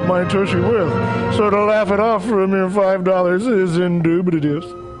to wipe my tushy with. So to laugh it off for a mere $5 is indubitious.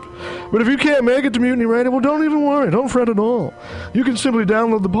 But if you can't make it to Mutiny Radio, well, don't even worry. Don't fret at all. You can simply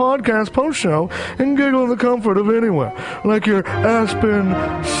download the podcast post-show and giggle in the comfort of anywhere, like your Aspen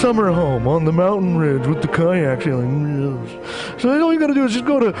summer home on the mountain ridge with the kayak feeling. So all you got to do is just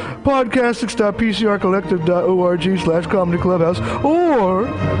go to podcastics.pcrcollective.org/Comedy Clubhouse, or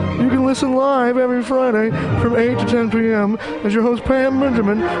you can listen live every Friday from 8 to 10 p.m. as your host, Pam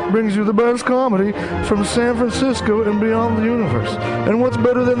Benjamin, brings you the best comedy from San Francisco and beyond the universe. And what's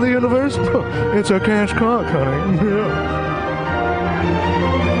better than the universe? It's a cash cock, honey. Yeah.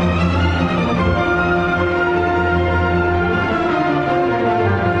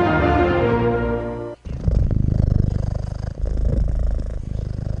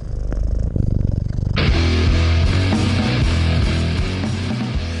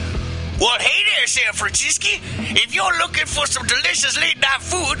 Well, hey there, San Francisco. If you're looking for some delicious late-night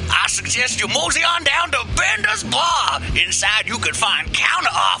food, I suggest you mosey on down to Bender's Bar. Inside, you can find counter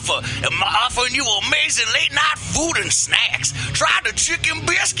offer, offering you amazing late-night food and snacks. Try the chicken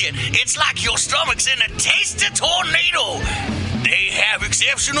biscuit. It's like your stomach's in a tasty tornado. They have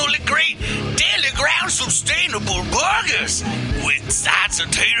exceptionally great daily ground sustainable burgers with sides of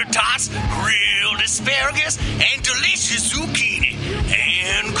tater tots, grilled asparagus, and delicious zucchini,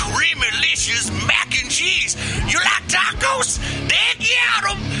 and creamy-licious mac and cheese. You like tacos? They got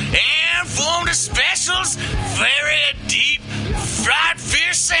them. And from the specials, very deep fried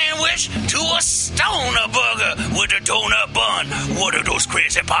fish sandwich to a stoner burger with a donut bun. What are those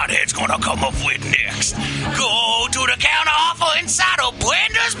crazy potheads gonna come up with next? Go to the counter offer inside of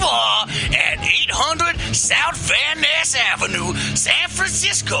Bender's Bar at 800 South Van Ness Avenue, San Francisco.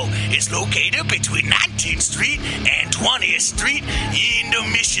 Francisco is located between 19th Street and 20th Street in the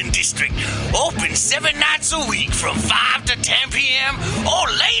Mission District. Open 7 nights a week from 5 to 10 p.m. or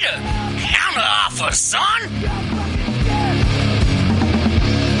later. Counter offer, son.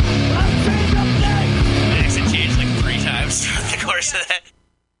 Lyrics have changed like 3 times throughout the course of that.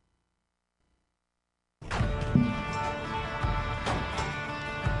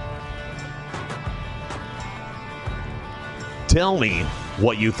 Tell me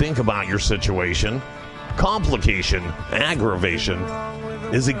what you think about your situation. Complication, aggravation.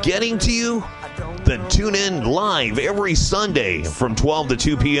 Is it getting to you? Then tune in live every Sunday from 12 to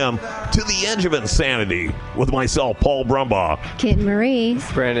 2 p.m. to The Edge of Insanity with myself, Paul Brumbaugh, Kit Marie,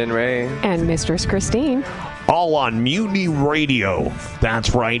 Brandon Ray, and Mistress Christine. All on Mutiny Radio.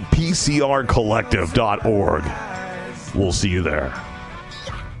 That's right, PCRcollective.org. We'll see you there.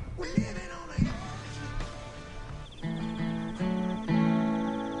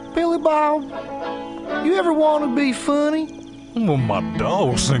 Billy Bob, you ever want to be funny? Well, my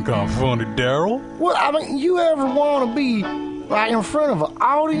dogs think I'm funny, Daryl. Well, I mean, you ever want to be, like, in front of an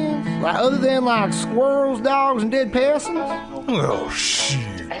audience? Like, other than, like, squirrels, dogs, and dead peasants? Oh,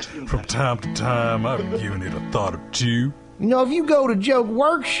 shit. From time to time, I've given it a thought or two. You know, if you go to Joke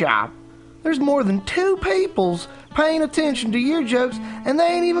Workshop, there's more than 2 peoples paying attention to your jokes, and they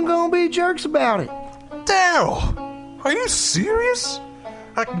ain't even gonna be jerks about it. Daryl, are you serious?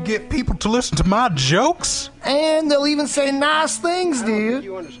 I can get people to listen to my jokes? And they'll even say nice things, dude,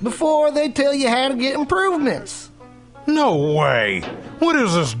 before they tell you how to get improvements. No way. What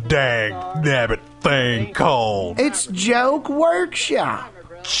is this dag-nabbit thing called? It's Joke Workshop.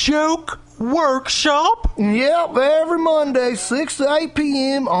 Joke Workshop? Yep, every Monday, 6 to 8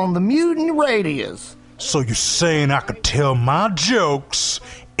 p.m. on the Mutiny Radios. So you're saying I could tell my jokes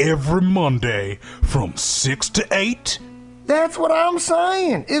every Monday from 6 to 8? That's what I'm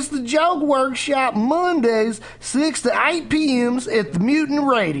saying. It's the Joke Workshop Mondays, 6 to 8 p.m. at the Mutiny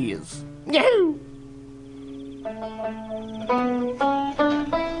Radios. Yahoo!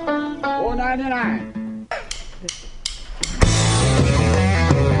 $4.99.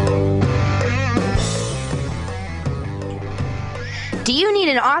 Do you need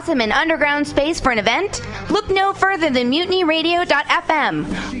an awesome and underground space for an event? Look no further than MutinyRadio.fm.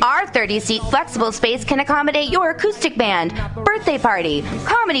 Our 30-seat flexible space can accommodate your acoustic band, birthday party,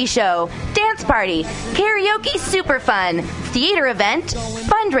 comedy show, dance party, karaoke super fun, theater event,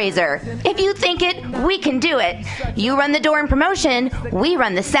 fundraiser. If you think it, we can do it. You run the door and promotion, we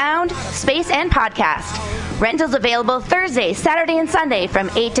run the sound, space, and podcast. Rentals available Thursday, Saturday, and Sunday from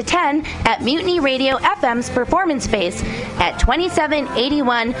 8 to 10 at Mutiny Radio FM's performance space at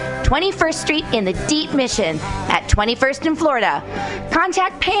 2781 21st Street in the Deep Mission at 21st in Florida.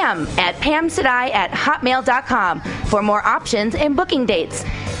 Contact Pam at pamsadai@hotmail.com for more options and booking dates.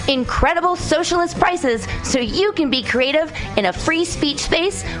 Incredible socialist prices so you can be creative in a free speech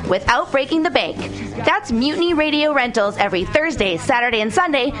space without breaking the bank. That's Mutiny Radio Rentals every Thursday, Saturday, and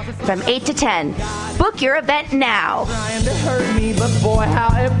Sunday from 8 to 10. Book your event now. Trying to hurt me, but boy,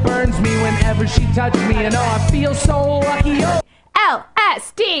 how it burns me whenever she touches me, and oh, I feel so lucky.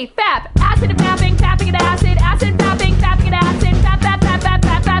 LSD, FAP, acid and fapping, fapping and acid, acid, fapping, fapping and acid, fap,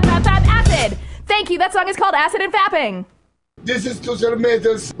 acid. Thank you. That song is called Acid and Fapping. This is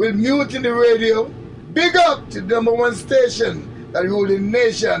SomeCallMeTim with Mutiny Radio. Big up to the #1 station that rules the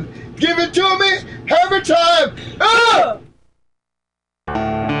nation. Give it to me every time. Ah!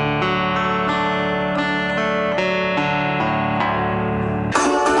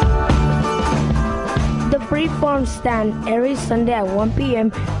 The Freeform Stand every Sunday at 1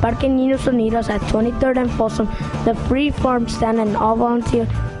 p.m. Parque Niños Unidos at 23rd and Folsom. The Freeform Stand, an all-volunteer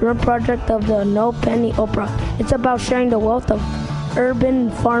run project of the No Penny Opera. It's about sharing the wealth of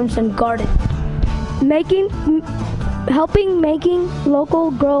urban farms and gardens. Helping making local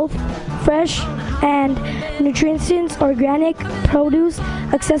growth, fresh and nutritious organic produce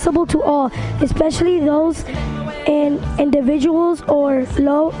accessible to all, especially those in individuals or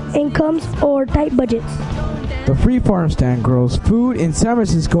low incomes or tight budgets. The Free Farm Stand grows food in San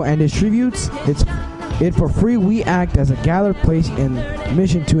Francisco and distributes it for free. We act as a gathered place in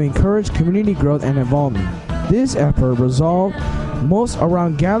mission to encourage community growth and involvement. This effort revolves most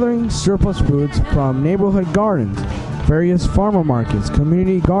around gathering surplus foods from neighborhood gardens, various farmer markets,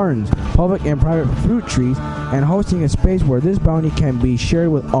 community gardens, public and private fruit trees, and hosting a space where this bounty can be shared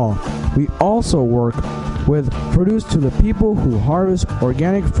with all. We also work with produce to the people who harvest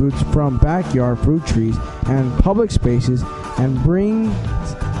organic fruits from backyard fruit trees and public spaces and bring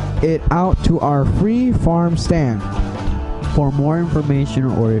it out to our free farm stand. For more information,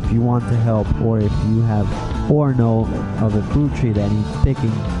 or if you want to help, or if you have or know of a fruit tree that needs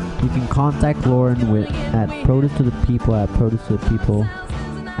picking, you can contact Lauren at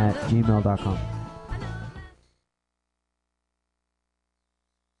producetothepeople@gmail.com.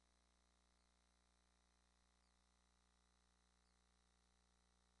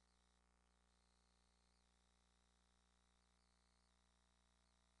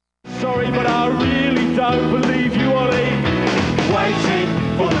 Sorry, but I really don't believe you, Ollie. Waiting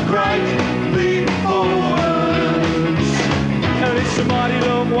for the great leap forwards. And it's a mighty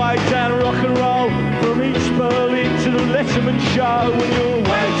long way down rock and roll from East Berlin to the Letterman show when you're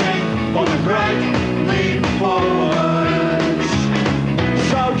waiting for the great leap forwards.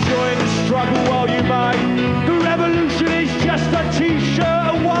 So join the struggle while you may. The revolution is just a t-shirt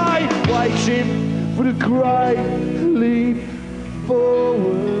away. Waiting for the great leap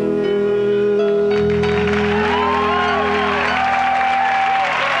forward.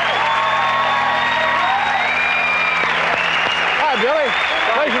 Hi, Billy.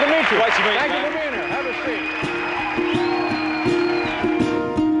 Pleasure to meet you. Pleasure to meet you, Thank you man. for being here. Have a seat.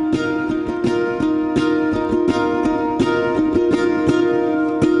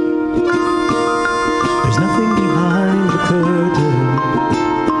 There's nothing behind the curtain.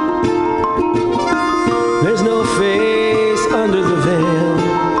 There's no face under the veil.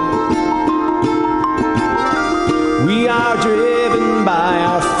 We are driven by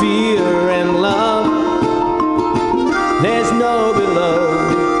our fear and love. There's no below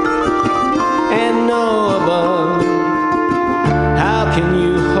and no above. How can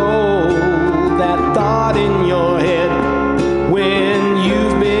you hold that thought in your head when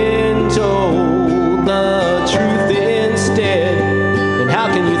you've been told the truth instead? And how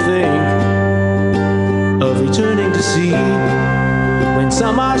can you think of returning to sea when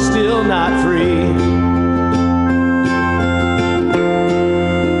some are still not free?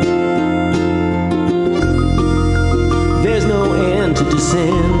 There's no end to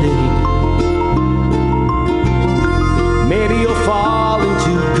descending. Maybe you'll fall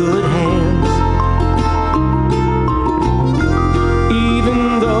into good hands.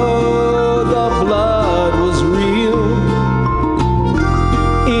 Even though the blood was real,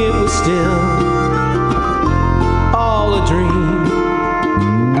 it was still all a dream.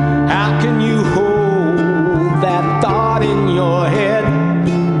 How can you hold that thought in your head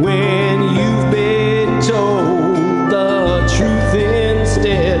when you've been told the truth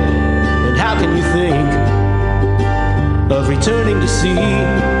instead? And how can you think of returning to sea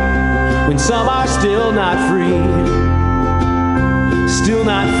when some are still not free? Still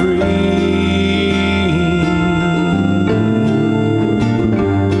not free.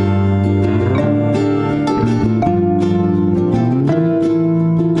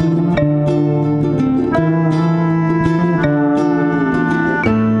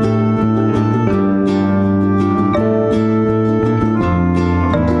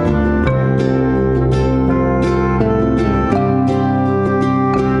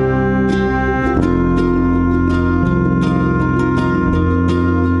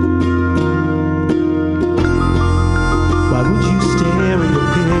 Why would you stare at your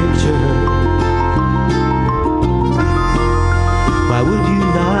picture? Why would you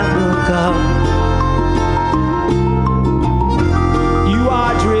not look up? You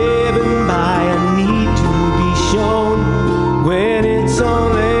are driven by a need to be shown when it's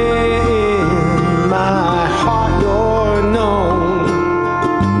only in my heart you're known.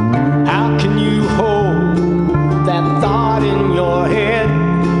 How can you hold that thought in your head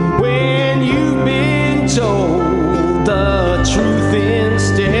when you've been told the truth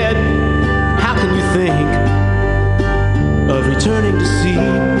instead? How can you think of returning to sea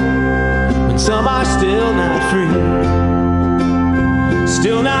when some are still not free?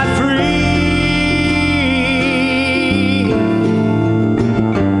 Still not free.